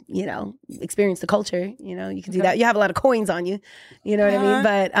really, experience the culture, you can do that. You have a lot of coins on you. You know what I mean?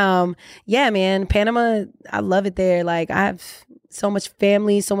 But yeah, man, Panama, I love it there. Like I have so much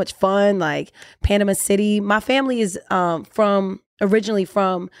family, so much fun. Like Panama City. My family is originally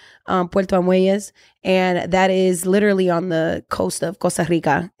from Puerto Amuelles, and that is literally on the coast of Costa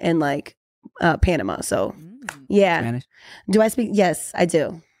Rica and like Panama. So yeah. Spanish? Do I speak? Yes, I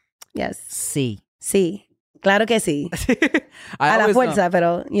do. Yes. Sí. Sí. Claro que sí. I A la always know. fuerza,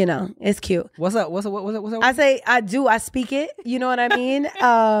 pero it's cute. What's up? I say I do. I speak it. You know what I mean?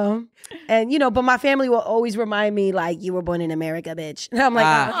 And but my family will always remind me like, you were born in America, bitch. And I'm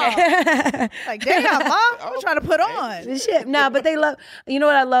like, okay. Like, damn, mom, I'm trying to put on. Shit. No, but they love. You know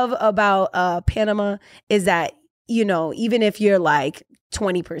what I love about Panama is that even if you're like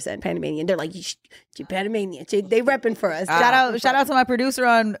 20% Panamanian, they're like, you're Panamanian. They repping for us. Shout out to my producer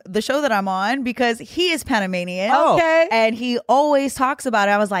on the show that I'm on because he is Panamanian. Oh. Okay. And he always talks about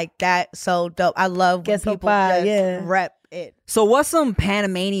it. I was like, that's so dope. I love when Queso people pa, just yeah. rep it. So what's some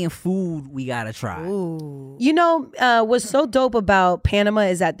Panamanian food we gotta try? Ooh. What's so dope about Panama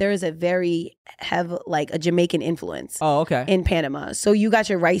is that there is a very heavy, like a Jamaican influence. Oh, okay. In Panama. So you got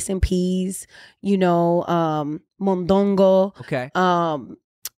your rice and peas, mondongo. Okay.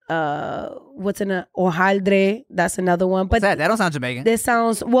 What's in a hojaldre? That's another one. What's But that don't sound Jamaican. this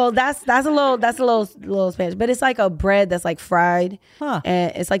sounds that's a little Spanish. But it's like a bread that's like fried. Huh.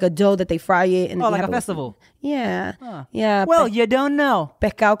 And it's like a dough that they fry it and Oh, you like have a festival. Yeah. Huh. Yeah. Well, you don't know.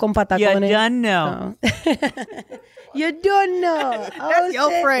 pescado con You patacones. don't know. Oh. You don't know. That's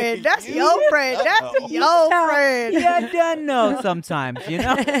your friend. That's your friend. That's your friend. You don't know sometimes,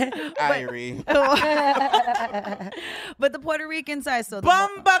 Irie. But the Puerto Rican side, so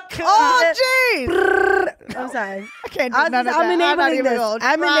Bumba. oh, jeez. I'm sorry. I can't do I'm none of that. enabling I'm not even this. gonna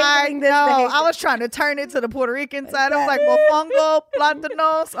I'm try. enabling this No, behavior. I was trying to turn it to the Puerto Rican side. I was like, mofongo,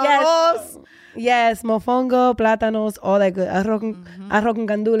 platanos, arroz. Yes, mofongo, plátanos, all that good. Arroz con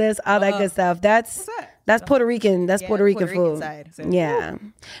gandules, all that good stuff. That's Puerto Rican. That's Yeah, Puerto Rican Puerto Rican food. side. So- Yeah.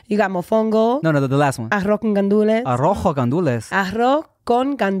 You got mofongo, No, the last one. arroz con gandules. Arroz con gandules. Arroz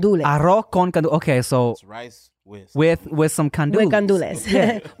con gandules. Arroz con gandules. Okay, so It's rice with. with some gandules. With gandules.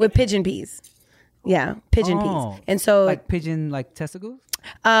 With pigeon peas. Yeah, pigeon Oh. peas. And so like pigeon, like testicles.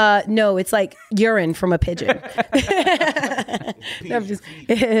 no, it's like urine from a pigeon. No, I'm just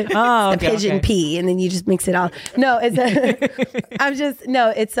Oh, a okay, pigeon okay. pee, and then you just mix it all. No, it's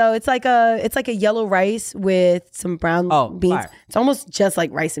it's like a yellow rice with some brown beans. fire. It's almost just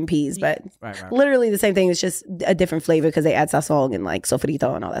like rice and peas, but Right. literally the same thing. It's just a different flavor because they add sazon and like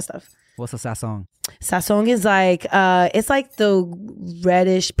sofrito and all that stuff. What's a sazon? Sazon is like it's like the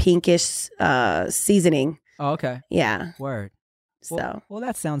reddish pinkish seasoning Oh, okay. Yeah. Word. So Well,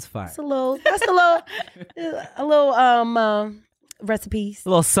 that sounds fire. that's a little recipes. A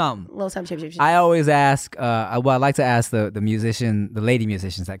little something. A little something. I always ask, I like to ask the lady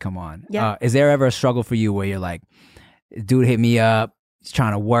musicians that come on. Yeah. Is there ever a struggle for you where you're like, dude hit me up, he's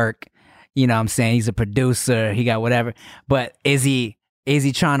trying to work, you know what I'm saying? He's a producer, he got whatever. But is he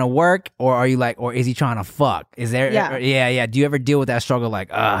trying to work, or are you like, or is he trying to fuck? Is there, yeah. Do you ever deal with that struggle? Like,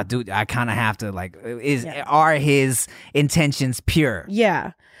 dude, I kind of have to, like, are his intentions pure?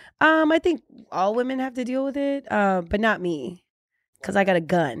 Yeah. I think all women have to deal with it, but not me, because I got a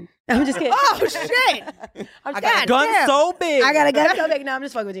gun. I'm just kidding. Oh shit! I got a gun so big. I got a gun so big. No, I'm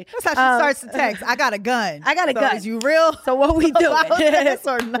just fucking with you. That's how she starts the text. I got a gun. I got a gun. Is you real? So what we doing? About this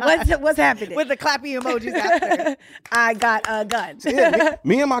or not? What's happening? With the clappy emojis after. I got a gun.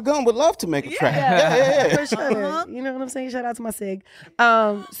 Me and my gun would love to make a track. Yeah. For sure. You know what I'm saying? Shout out to my SIG.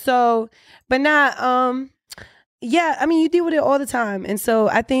 But not, yeah, I mean, you deal with it all the time. And so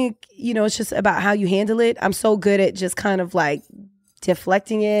I think, it's just about how you handle it. I'm so good at just kind of like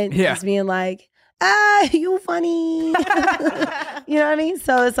deflecting it, just being like, you funny. You know what I mean?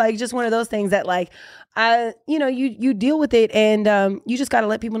 So it's like just one of those things that like, you deal with it, and you just got to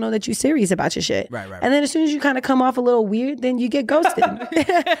let people know that you're serious about your shit. Right. And then as soon as you kind of come off a little weird, then you get ghosted.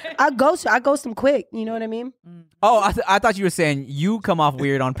 I ghost them quick. You know what I mean? Oh, I thought you were saying you come off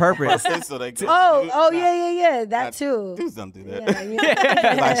weird on purpose. So they Yeah. That too. Dudes don't do that.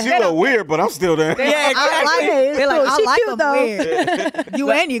 Yeah. Like, she look weird, but I'm still there. Yeah, exactly. They're like, I She like cute, them though. weird. You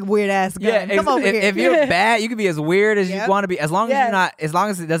and your weird ass gun. Yeah, Come over here. if you're bad, you can be as weird as you want to be, as long as Yeah. you're not, as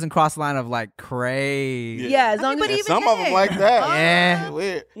long as it doesn't cross the line of like crazy. Yeah, as long but as even Some of them like that. Yeah.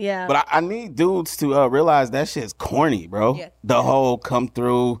 Weird. Yeah. But I need dudes to realize that shit's corny, bro. Yeah. The whole come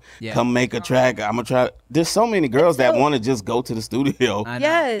through, come make a track. I'm gonna try. There's so many girls that want to just go to the studio. I know.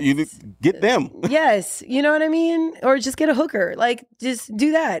 Yes. You get them. Yes. You know what I mean? Or just get a hooker. Like, just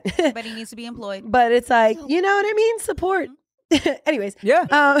do that. But he needs to be employed. But it's like, you know what I mean? Support. Anyways. Yeah.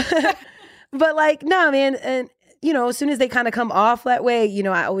 But like, nah, man. And, as soon as they kind of come off that way,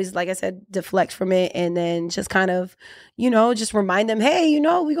 I always, like I said, deflect from it, and then just kind of, just remind them, hey,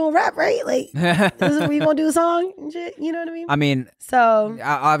 we gonna rap, right? Like, we gonna do a song and shit. You know what I mean? I mean, So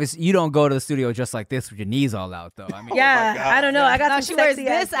obviously, you don't go to the studio just like this with your knees all out, though. I mean, yeah, I don't know. I got No, some she wears sexy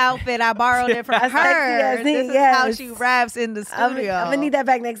this ass- outfit. I borrowed it from A her. sexy ass This thing, is how yes. she raps in the I'm studio. gonna need that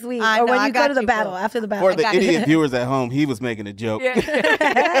back next week, I or know, when I you go got to the you, battle, boo. after the battle. For the got you. idiot viewers at home, he was making a joke. Yeah. She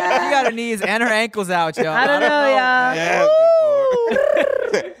got her knees and her ankles out, y'all. I don't know, y'all. Yeah.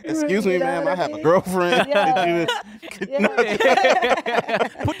 Excuse me, ma'am. I have a girlfriend. Yeah.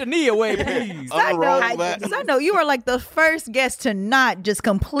 Put the knee away, please. Unroll that. So I know you were like the first guest to not just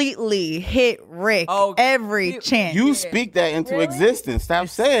completely hit Rick every chance. You speak that into existence. Stop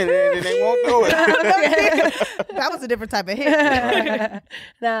saying it, and they won't do it. That was a different type of hit.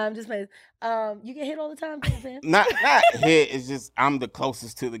 Nah, I'm just playing. You get hit all the time, fam. Not hit. It's just I'm the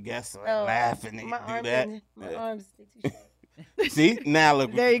closest to the guest, so I laugh and they My do arms, that. my arms. They too short. See, now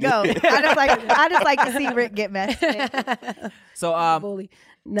look. There you go. I just like to see Rick get messed. So, Bully.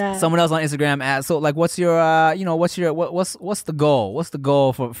 Nah. someone else on Instagram asked, so like, what's your, what's the goal? What's the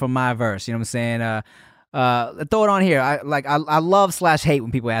goal for MyVerse? You know what I'm saying? Throw it on here. I love / hate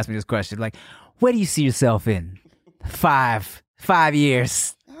when people ask me this question. Like, where do you see yourself in 5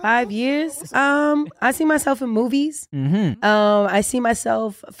 years? 5 years. I see myself in movies. Mm-hmm. I see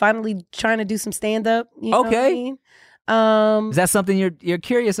myself finally trying to do some stand up. You know what I mean? Is that something you're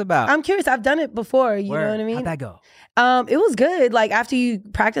curious about? I'm curious. I've done it before. You know what I mean? How'd that go? It was good. Like after you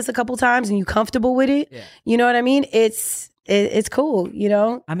practice a couple times and you comfortable with it, you know what I mean? It's cool,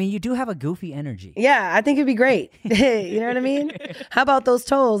 I mean, you do have a goofy energy. Yeah, I think it'd be great. You know what I mean? How about those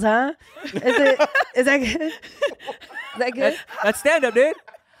toes, huh? Is that good? Is that good? That's stand up, dude.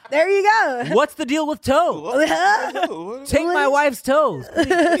 There you go. What's the deal with toes? Take my wife's toes.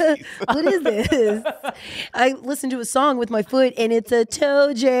 What is this? I listened to a song with my foot and it's a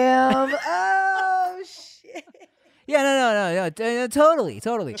toe jam. Oh shit. Yeah, no, totally.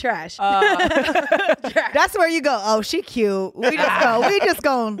 Trash. That's where you go. Oh, she cute. We just go.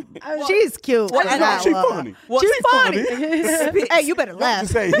 She's cute. She's funny. She's funny. Hey, you better laugh.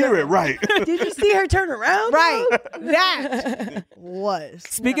 Just say, hear it right. Did you see her turn around? Right. That was.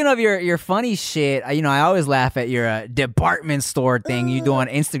 Speaking of your funny shit, I always laugh at your department store thing you do on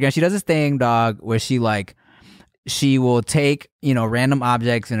Instagram. She does this thing, dog, where she will take, random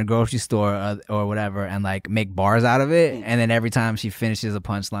objects in a grocery store or whatever and like make bars out of it. And then every time she finishes a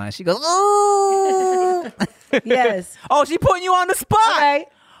punchline, she goes, "Ooh." Yes. Oh, she putting you on the spot. All right.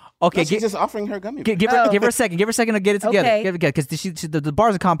 Okay, she's just offering her gummy bears. give her a second. Give her a second to get it together. Okay. Give it together because the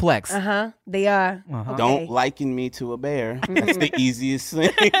bars are complex. They are. Uh-huh. Don't liken me to a bear. That's the easiest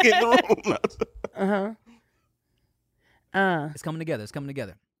thing in the room. It's coming together. It's coming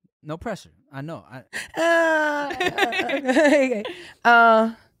together. No pressure. I know.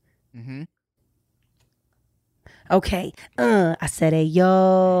 Okay. Okay. I said, hey,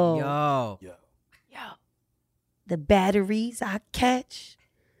 yo. Yo. The batteries I catch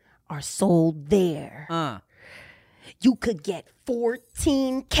are sold there. You could get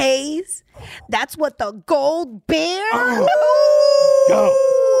 14 Ks. That's what the gold bear. Go.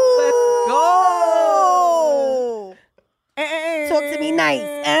 Let's go. Talk to me nice,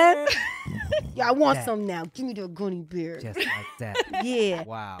 eh? Yeah, I want some now. Give me the gummy bear. Just like that. Yeah.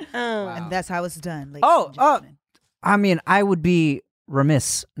 Wow. And that's how it's done. Ladies and Oh, gentlemen. I mean, I would be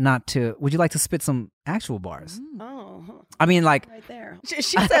remiss not to. Would you like to spit some actual bars? Oh, I mean, like, right there. She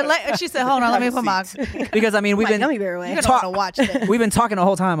said, hold on, let me put my because I mean, we've been Gummy bear away. You're gonna want to watch this. we've been talking the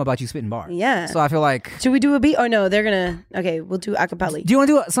whole time about you spitting bars. Yeah. So I feel like. Should we do a beat? Or no, they're gonna. Okay, we'll do acapella. Do you want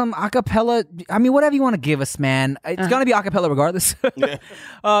to do some acapella? I mean, whatever you want to give us, man. It's gonna be acapella regardless.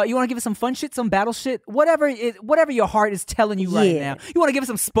 You want to give us some fun shit, some battle shit, whatever your heart is telling you right now. You want to give us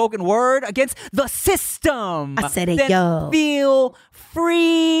some spoken word against the system. I said it, then yo. Feel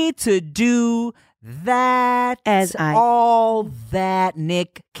free to do that. As I- all that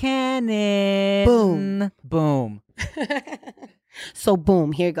Nick Cannon. Boom. So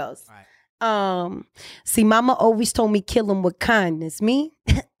boom, here goes. See, mama always told me kill him with kindness. Me,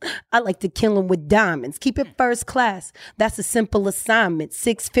 I like to kill him with diamonds. Keep it first class. That's a simple assignment.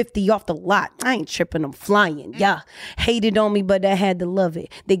 650 off the lot. I ain't tripping, I'm flying. Yeah, hated on me, but I had to love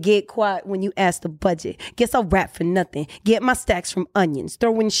it. They get quiet when you ask the budget. Guess I'll rap for nothing. Get my stacks from onions.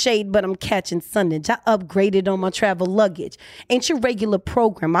 Throwing shade, but I'm catching sunnage. I upgraded on my travel luggage. Ain't your regular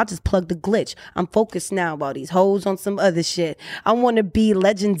program. I just plug the glitch. I'm focused now about these hoes on some other shit. I want to be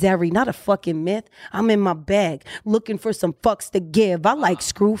legendary, not a fucking myth. I'm in my bag, looking for some fucks to give. I like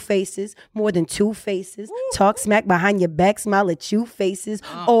screw faces, more than two faces. Talk smack behind your back, smile at you faces.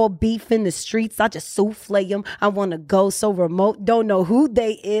 All beef in the streets, I just souffle them. I want to go so remote, don't know who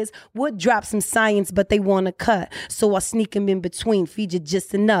they is. Would drop some science, but they want to cut. So I sneak them in between, feed you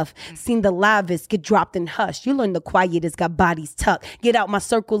just enough. Seen the livest get dropped in hush. You learn the quietest got bodies tucked. Get out my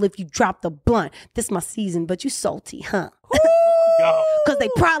circle if you drop the blunt. This my season, but you salty, huh? Cause they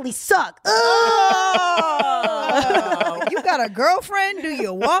probably suck. You got a girlfriend? Do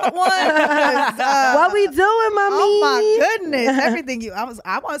you want one? What we doing, mommy? Oh my goodness! Everything you,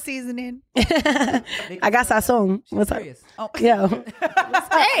 I want seasoning. I got sazon. What's up? Serious. Oh, Yo,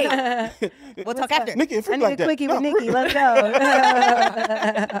 hey, we'll talk after. Nikki, I freak need like a that. quickie No, with Nikki. Let's go.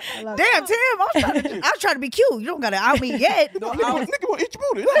 Damn, Tim, I was trying to be cute. You don't gotta out me yet. Nikki want to eat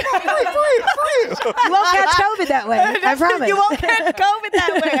your booty. Free. You won't catch COVID that way. I promise. You won't catch COVID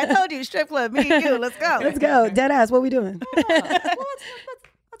that way. I told you, strip club, me and you. Let's go. Let's go. Dead ass. What we doing?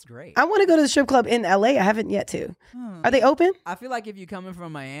 That's great. I want to go to the strip club in LA. I haven't yet to. Are they open? I feel like if you coming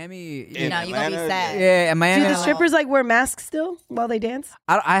from Miami, In No, you're gonna be Atlanta, sad. yeah, and Miami. Do the strippers like wear masks still while they dance?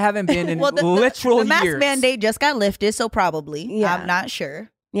 I haven't been in Well, literal the mask years. mandate just got lifted, so probably. Yeah. I'm not sure.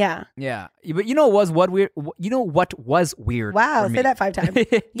 Yeah. Yeah, but you know what weird? You know what was weird? Wow. for me? Say that 5 times.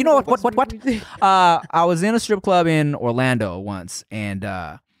 You know what? I was in a strip club in Orlando once, and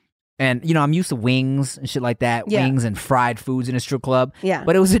you know I'm used to wings and shit like that, Yeah. wings and fried foods in a strip club. Yeah.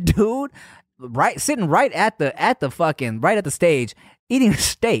 but it was a dude sitting right at the stage eating a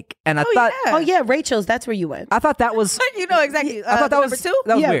steak, and I thought Oh yeah, Rachel's. That's where you went. I thought that was You know exactly. I thought that number was two.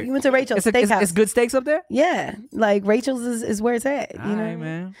 That was yeah, weird. you went to Rachel's It's Steakhouse. good steaks up there. Yeah, like Rachel's is where it's at. You All know, right,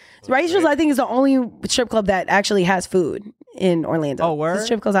 man. So Rachel's I think is the only strip club that actually has food in Orlando. Oh, word? The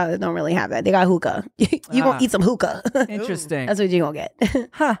strip clubs out there don't really have that. They got hookah. You gonna eat some hookah. Interesting. That's what you gonna get.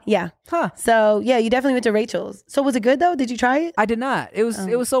 Huh? Yeah. Huh? So yeah, you definitely went to Rachel's. So was it good though? Did you try it? I did not. It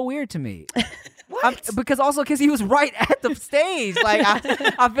was so weird to me. Because he was right at the stage. Like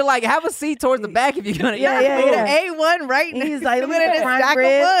I feel like have a seat towards the back if you're gonna eat. A1 right now. He's like, Look look at at this prime stack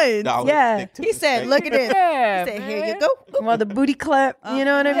rib. of buns. No, I would've Yeah. stick to He the said, steak. look at this. Yeah, He said, here you man. go. Well, the booty clap. You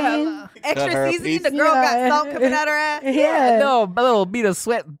know what I mean? Cut her Extra a seasoning. piece. The girl Yeah. got salt coming out her ass. Yeah. No, a little beat of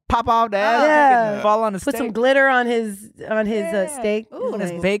sweat pop off the ass. Yeah. and fall on the Put some steak. glitter on his steak. Ooh,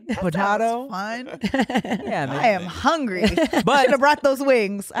 This Nice. baked Sounds potato. fun. Yeah, man. I am hungry. But- Should have brought those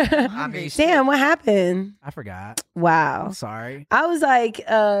wings. I mean, shit. Damn, what happened? I forgot. Wow. I'm sorry. I was like,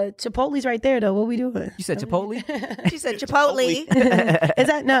 Chipotle's right there though. What we doing? You said Chipotle? She said Chipotle. Is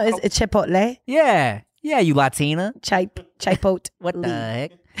that no? It's Chipotle. Yeah. Yeah, you Latina. Chipotle. What the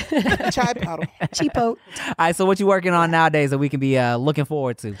heck? Chai powder. Cheapo. All right, so what you working on nowadays that we can be looking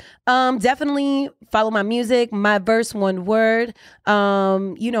forward to? Definitely follow my music, MyVerse, one word.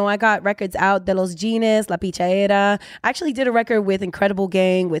 I got records out, De Los Genies, La Pichaera. I actually did a record with Incredible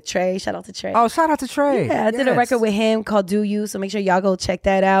Gang with Trey. Shout out to Trey. Oh, shout out to Trey. Yeah, I did a record with him called Do You. So make sure y'all go check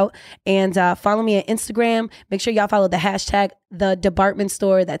that out. And follow me on Instagram. Make sure y'all follow the hashtag The Department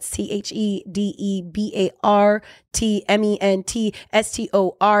Store. That's THEDEBARTMENTSTORE.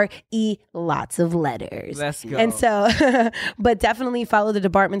 Lots of letters. Let's go. And so, but definitely follow the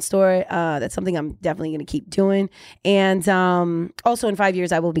Department Store. That's something I'm definitely going to keep doing. And also in 5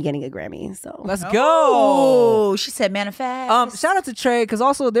 years, I will be getting a Grammy. So Let's go. Oh, she said manifest. Shout out to Trey, because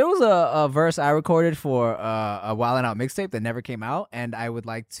also there was a verse I recorded for a Wildnout mixtape that never came out, and I would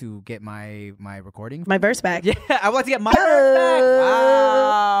like to get my recording. my verse back. Yeah, I would like to get my verse back.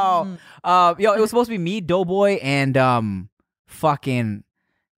 Wow. It was supposed to be me, Doughboy, and fucking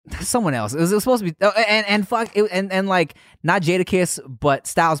someone else. It was supposed to be and like not Jadakiss, but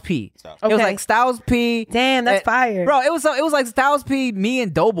Styles P. It was Okay. like Styles P. Damn, that's fire. Bro, it was like Styles P, me,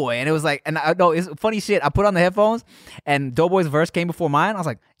 and Doughboy, and it was like, and I know it's funny shit. I put on the headphones, and Doughboy's verse came before mine. I was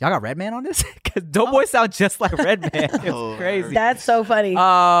like, y'all got Redman on this? Because Doughboy sounds just like Redman. It was crazy. That's so funny.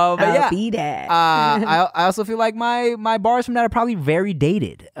 But yeah, I'll be that. I also feel like my bars from that are probably very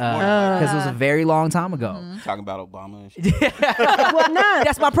dated because it was a very long time ago. Talking about Obama and shit. Well, nah.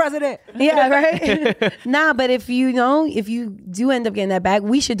 That's my president. Yeah, right. Nah, but if you do end up getting that back,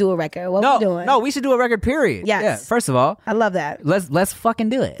 we should do a record. What we doing? No, we should do a record. Period. Yes. Yeah, first of all, I love that. let's fucking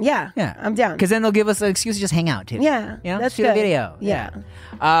do it. Yeah, I'm down. Because then they'll give us an excuse to just hang out too. Yeah, you know, that's shoot a good. video. Yeah.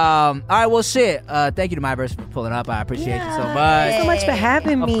 All right. Well, shit. Thank you to MyVerse for pulling up. I appreciate you so much. Thanks so much for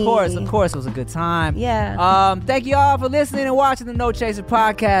having me. Of course, it was a good time. Yeah. Thank you all for listening and watching the No Chaser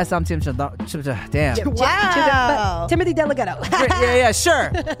podcast. I'm Tim. Damn. Wow. Timothy Delgado. Yeah,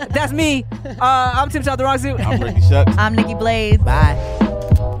 sure. That's me. I'm Tim Chalderoxy. I'm Ricky Shucks. I'm Nikki Blades. Bye.